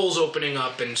sinkholes opening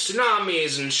up and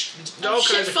tsunamis and all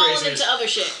Shit kinds of falling craziness. into other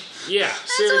shit. Yeah,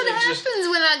 That's seriously, what just- happens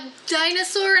when a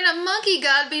dinosaur and a monkey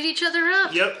god beat each other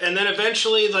up. Yep, and then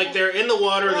eventually, they're in the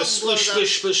water, the sploosh,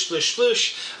 splish, splish, splish,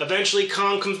 splish. Eventually,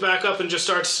 Kong comes back up and just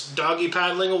starts doggy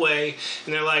paddling away,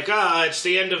 and they're like, "It's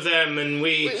the end of them," and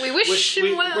we wish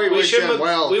him well. We wish him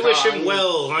well, we wish him Kong.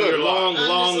 well on Good your luck. long,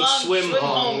 On this long swim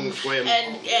home. Long swim.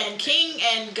 And King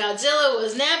and Godzilla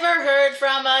was never heard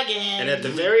from again. And at the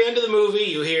very end of the movie,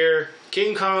 you hear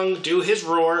King Kong do his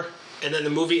roar, and then the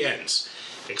movie ends.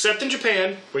 Except in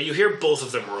Japan, where you hear both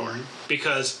of them roar.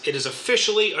 Because it is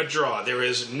officially a draw. There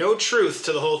is no truth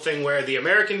to the whole thing where the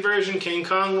American version, King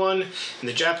Kong won, and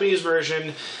the Japanese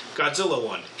version, Godzilla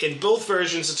won. In both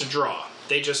versions, it's a draw.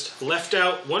 They just left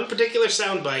out one particular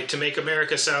soundbite to make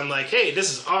America sound like, hey,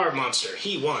 this is our monster.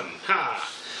 He won. Ha!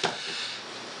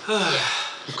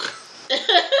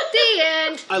 The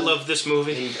end. I love this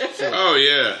movie. Oh,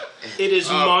 yeah. It is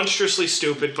monstrously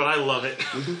stupid, but I love it.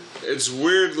 It's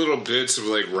weird little bits of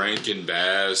like Rankin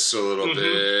Bass a little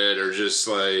bit, or just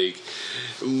like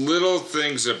little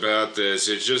things about this.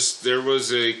 It just, there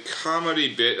was a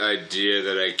comedy bit idea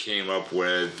that I came up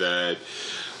with that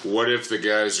what if the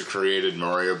guys who created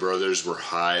Mario Brothers were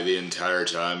high the entire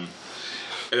time?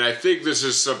 And I think this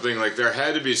is something like there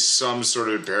had to be some sort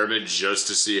of impairment just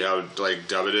to see how like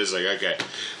dumb it is. Like, okay,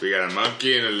 we got a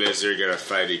monkey and a lizard gonna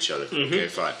fight each other. Okay,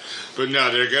 fine. But no,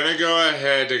 they're gonna go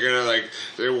ahead. They're gonna like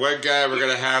one guy we're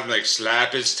gonna have like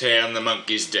slap his tail on the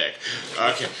monkey's dick.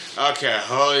 Okay,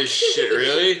 holy shit,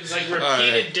 really? It's like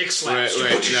repeated dick slaps.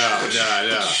 Wait,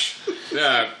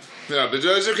 no. But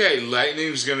that's okay.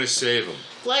 Lightning's gonna save him.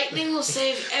 Lightning will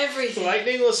save everything.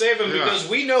 Lightning will save him because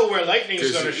we know where lightning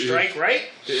is going to strike, right?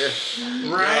 Yeah.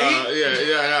 Right?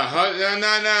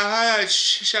 No.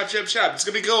 Shop. It's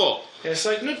gonna be cool. It's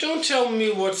like, no, don't tell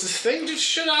me what's this thing. Just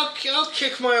shut up. I'll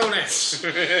kick my own ass.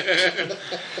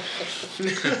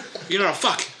 You don't know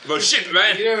fuck about shit,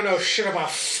 man. You don't know shit about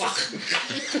fuck.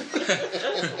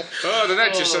 Oh, the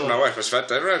night you said my wife was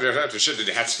fat, I'd rather have to shit in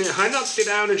your hat. I knocked you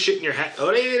down and shit in your hat. Yeah.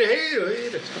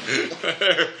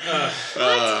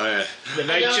 The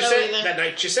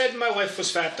night you said my wife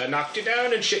was fat, I knocked you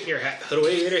down and shit in your hat. Because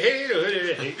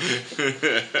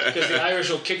the Irish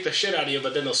will kick the shit out of you,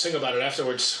 but then they'll sing about it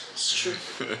afterwards. It's true.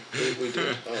 We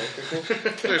do. Oh, okay, cool.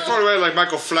 They fall away like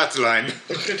Michael Flatline.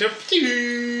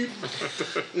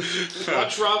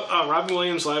 Watch Robin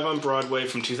Williams live on Broadway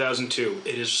from 2002.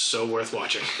 It is so worth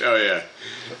watching. Oh, yeah.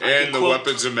 And the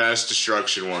Weapons of Mass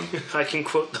Destruction one. I can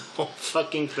quote the whole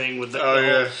fucking thing with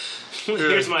the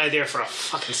Here's my idea for a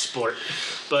fucking sport.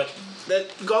 But that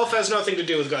golf has nothing to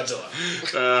do with Godzilla.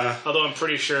 Although I'm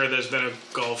pretty sure there's been a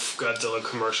golf Godzilla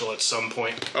commercial at some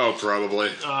point. Oh,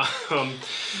 probably.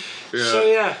 So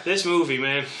yeah, this movie,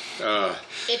 man.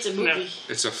 It's a movie.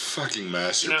 It's a fucking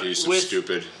masterpiece of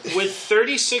stupid. With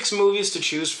 36 movies to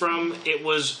choose from, it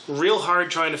was real hard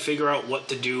trying to figure out what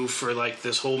to do for like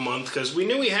this whole month, because we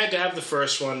knew we had to have the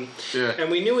first one,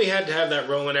 and we knew we had to have that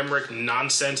Roland Emmerich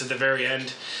nonsense at the very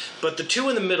end. But the two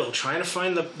in the middle, trying to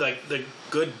find the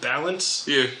good balance.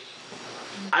 Yeah.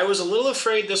 I was a little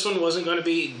afraid this one wasn't going to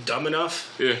be dumb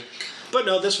enough. Yeah. But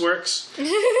no, this works.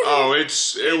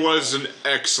 It was an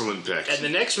excellent pick. And the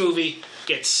next movie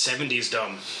gets 70s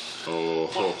dumb.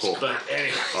 But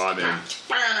anyway. I'm in.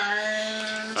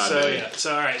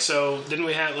 So all right. So didn't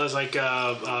we have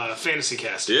fantasy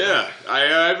cast? Yeah, I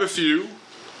have a few.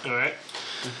 All right.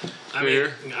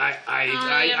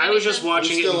 I was just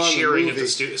watching it and cheering at the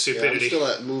stupidity. I'm still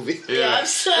at movie. Yeah, I'm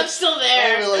still I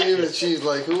there. don't like even achieved.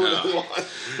 Like, who would have won?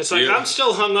 It's like, I'm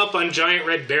still hung up on giant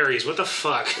red berries. What the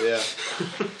fuck? Yeah.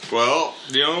 Well,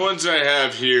 the only ones I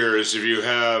have here is if you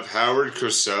have Howard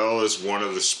Cosell as one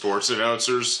of the sports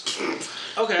announcers.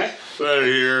 Okay. That are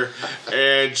here.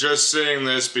 And just saying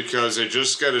this because I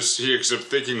just got to see, because I'm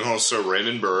thinking also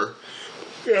Raymond Burr.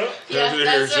 Yeah,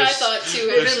 that's what I thought too.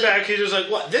 Looking back, he's just like,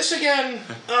 what, this again?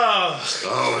 Oh,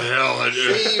 hell.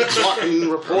 Steve Martin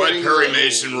reporting. What, Perry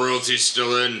Mason royalties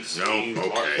still in? No?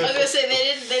 Okay. I was gonna say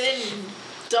they didn't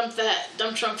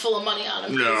dump trunk full of money on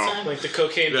him. No. This time. like the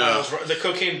cocaine piles, the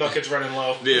cocaine bucket's running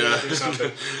low. Yeah. Do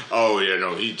something. Oh, yeah,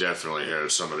 no, he definitely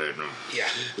has some of that. No. Yeah.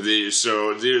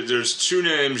 There's two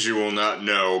names you will not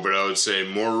know, but I would say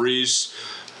Maurice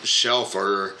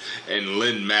Shelfer and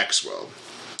Lynn Maxwell.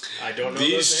 I don't know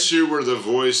These two were the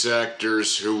voice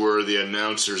actors who were the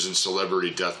announcers in Celebrity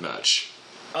Deathmatch.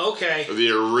 Okay. The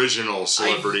original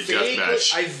Celebrity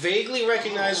Deathmatch. I vaguely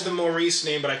recognized the Maurice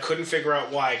name, but I couldn't figure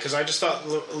out why, because I just thought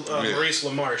Maurice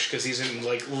LaMarche, because he's in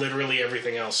like literally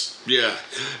everything else. Yeah,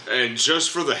 and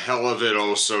just for the hell of it,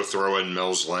 also throw in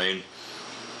Mills Lane.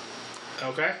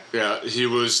 Okay. Yeah, he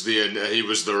was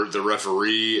the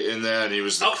referee in that, and he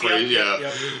was the crazy.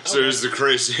 Yep. So he was the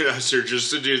crazy announcer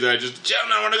just to do that. Just,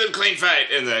 gentlemen, I want a good clean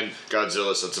fight, and then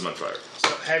Godzilla sets him on fire. So,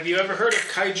 have you ever heard of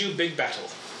Kaiju Big Battle?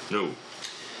 No.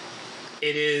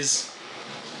 It's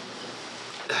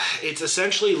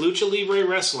essentially Lucha Libre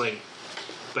wrestling,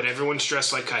 but everyone's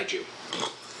dressed like kaiju.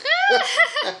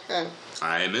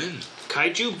 I'm in.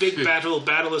 Kaiju Big Battle.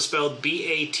 Battle is spelled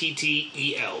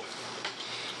Battel.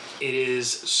 It is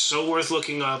so worth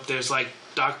looking up. There's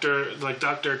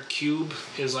Dr. Cube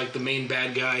is like the main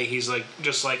bad guy. He's like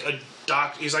just like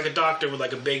He's like a doctor with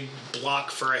like a big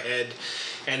block for a head,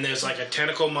 and there's like a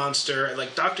tentacle monster.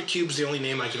 Like Dr. Cube's the only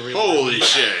name I can really. Holy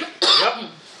shit! Yep,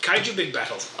 Kaiju Big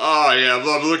Battle. Oh yeah,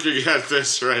 I'm looking at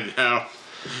this right now.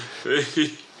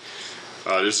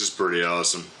 Oh, this is pretty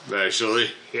awesome, actually.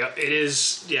 Yeah, it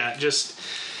is. Yeah, just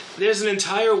there's an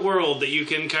entire world that you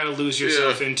can kind of lose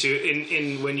yourself into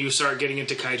in when you start getting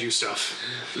into kaiju stuff.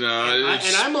 No,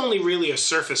 and I'm only really a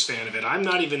surface fan of it. I'm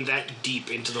not even that deep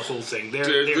into the whole thing.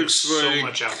 There's so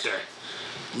much out there.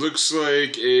 Looks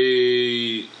like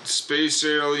a space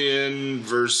alien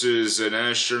versus an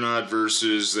astronaut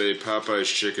versus a Popeye's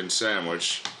chicken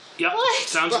sandwich. Yep,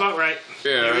 sounds about right.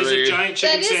 Yeah, there is a giant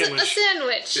chicken That sandwich. is a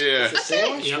sandwich. Yeah. It's a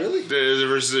sandwich, Yep. really?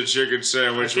 Versus a chicken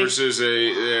sandwich versus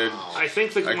I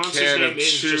think the a monster's can name of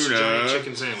is just a tuna. giant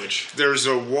chicken sandwich. There's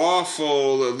a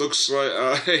waffle that looks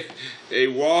like a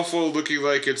waffle looking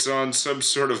like it's on some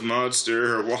sort of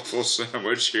monster or waffle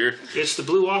sandwich here. It's the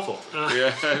blue waffle.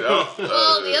 Yeah. Oh,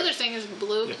 Well, the other thing is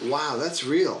blue. Wow, that's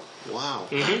real. Wow.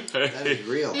 That is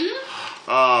real.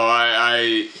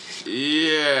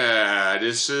 yeah,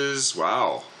 this is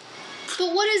wow.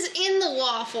 But what is in the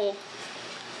waffle?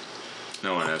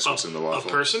 No one asks what's in the waffle.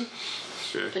 A person?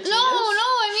 Okay. No,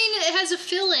 I mean it has a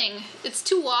filling. It's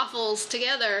two waffles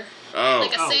together, Oh.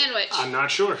 like a sandwich. I'm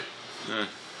not sure.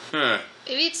 Huh.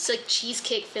 Maybe it's like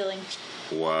cheesecake filling.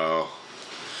 Wow.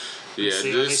 Yeah, see,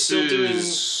 are they this still doing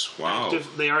is wow.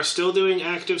 They are still doing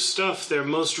active stuff. Their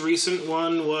most recent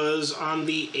one was on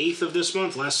the 8th of this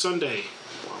month, last Sunday,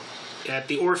 at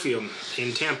the Orpheum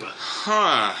in Tampa.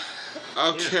 Huh.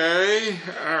 Okay.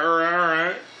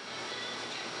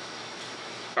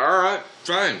 All right.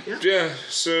 Fine. Yeah.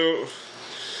 So.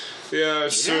 Yeah.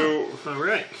 So. All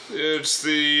right. It's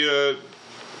the.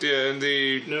 And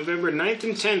the. November 9th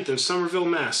and 10th in Somerville,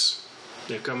 Mass.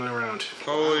 They're coming around.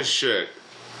 Holy shit.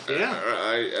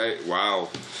 Yeah. Wow.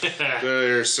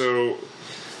 There. So.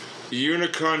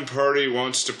 Unicorn Party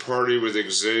wants to party with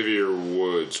Xavier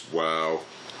Woods. Wow.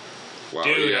 Wow.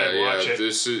 Dude, yeah. I'd watch it.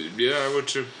 This is. Yeah, I would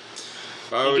too.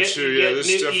 This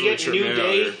definitely tripped me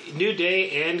out here. New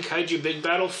Day and Kaiju Big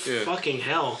Battle. Yeah. Fucking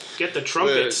hell! Get the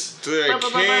trumpets.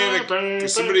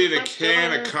 Somebody in a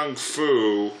can of kung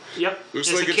fu. Yep.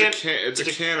 Looks like it's a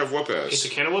can of whoop ass. It's a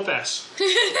can of whoop ass.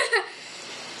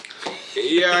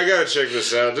 Yeah, I gotta check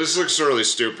this out. This looks really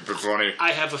stupid but funny.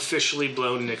 I have officially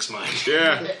blown Nick's mind.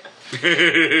 Yeah.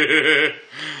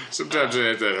 Sometimes it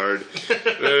ain't that hard.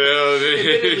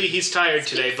 Admittedly, he's tired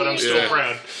today, but I'm still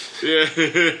proud. Yeah.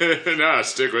 Nah,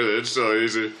 stick with it. It's so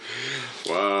easy.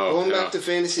 Wow. Going back to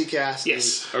fantasy casting.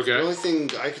 Yes. Okay. The only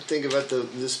thing I could think about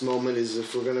this moment is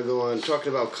if we're going to go on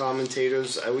talking about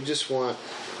commentators, I would just want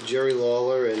Jerry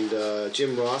Lawler and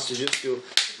Jim Ross to just do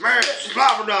 "Man,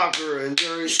 Slobber Doctor," and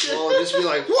Jerry Lawler just be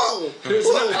like, "Whoa!"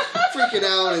 freaking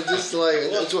out, and just like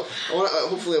that's what I want.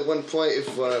 Hopefully, at one point, if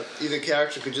either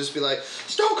character could just be like,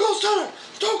 "Stone Cold Stunner,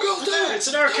 Stone Cold Stunner." It's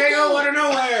an RKO out of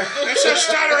nowhere. It's a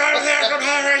stutter out of there from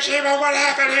Hiroshima. What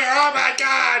happened here? Oh my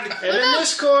God! And in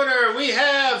this corner, we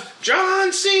have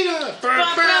John Cena.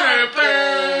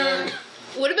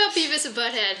 What about Beavis and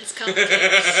Butthead? It's coming.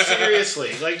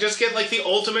 Seriously, like just get like the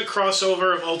ultimate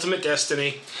crossover of Ultimate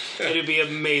Destiny. It'd be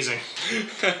amazing.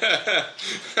 I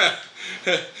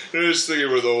was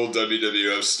thinking with the old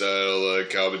WWF style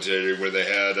commentating where they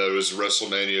had it was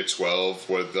WrestleMania 12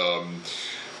 with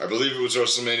I believe it was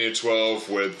WrestleMania 12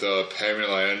 with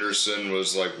Pamela Anderson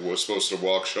was supposed to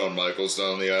walk Shawn Michaels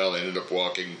down the aisle. Ended up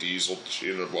walking Diesel. She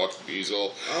ended up walking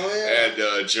Diesel. Oh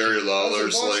yeah. And Jerry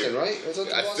Lawler's Boston, like, right? Was that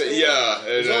the Boston one? yeah.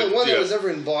 There's only one that was ever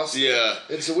in Boston. Yeah.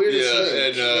 It's the weirdest thing.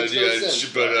 And Makes no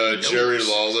sense. but Jerry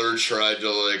Lawler tried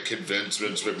to convince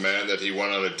Vince McMahon that he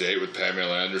went on a date with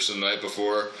Pamela Anderson the night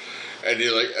before. And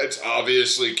you're like, it's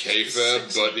obviously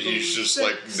kayfabe, but he's just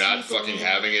not fucking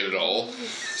having it at all.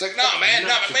 It's like, no, man,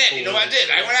 not McMahon. You know I did.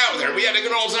 I went out with her. We had a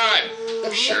good old time.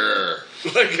 Sure.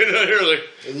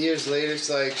 And years later,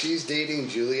 it's like she's dating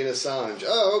Julian Assange.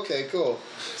 Oh, okay, cool.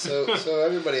 So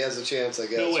everybody has a chance, I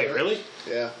guess. No way, right? really?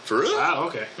 Yeah. For real? Wow.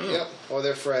 Okay. Yep. Or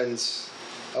they're friends.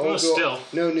 I Well, won't go. still.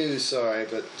 No news, sorry,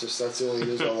 but just that's the only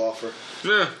news I'll offer.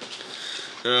 Yeah.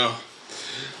 Yeah.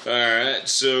 Alright,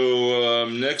 so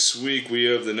next week we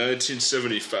have the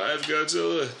 1975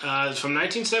 Godzilla. From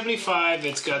 1975,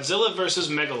 it's Godzilla versus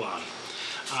Megalon.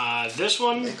 This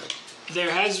one,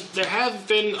 there have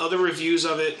been other reviews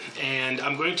of it, and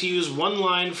I'm going to use one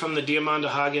line from the Diamanda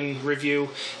Hagen review.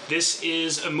 This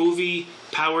is a movie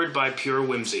powered by pure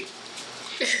whimsy.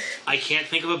 I can't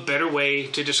think of a better way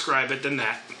to describe it than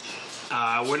that.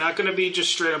 We're not going to be just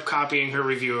straight up copying her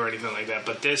review or anything like that,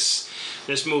 but this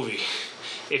movie,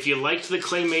 if you liked the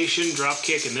claymation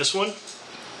dropkick in this one,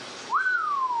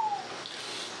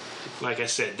 like I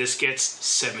said, this gets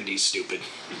 70s stupid.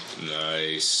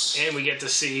 Nice. And we get to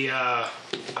see, why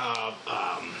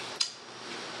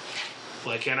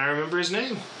can't I remember his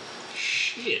name?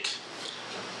 Shit.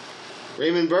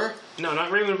 Raymond Burr? No,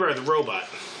 not Raymond Burr, the robot.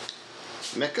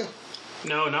 Mecha?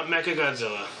 No, not Mecha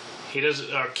Godzilla. He does,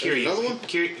 Kiryu. Another one?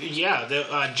 Yeah,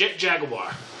 the Jet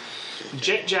Jaguar.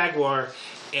 Jet Jaguar,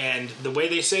 and the way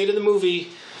they say it in the movie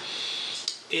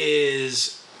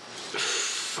is...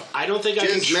 I don't think I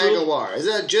can... Jiz Magawar. Is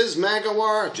that Jiz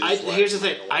Magawar? Here's the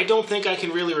thing. I don't think I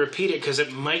can really repeat it because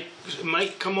it might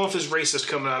come off as racist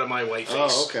coming out of my white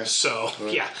face. Oh, okay. So,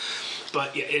 yeah.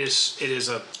 But yeah, it is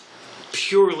a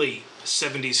purely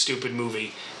 70s stupid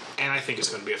movie, and I think it's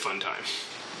going to be a fun time.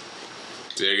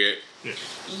 Dig it. Yeah.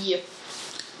 Yep.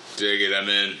 Dig it. I'm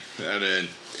in.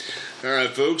 All right,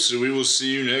 folks. So we will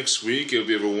see you next week. Hope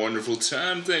you have a wonderful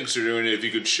time. Thanks for doing it. If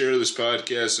you could share this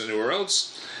podcast anywhere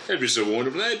else, that'd be so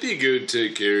wonderful. That'd be good.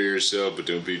 Take care of yourself, but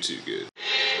don't be too good.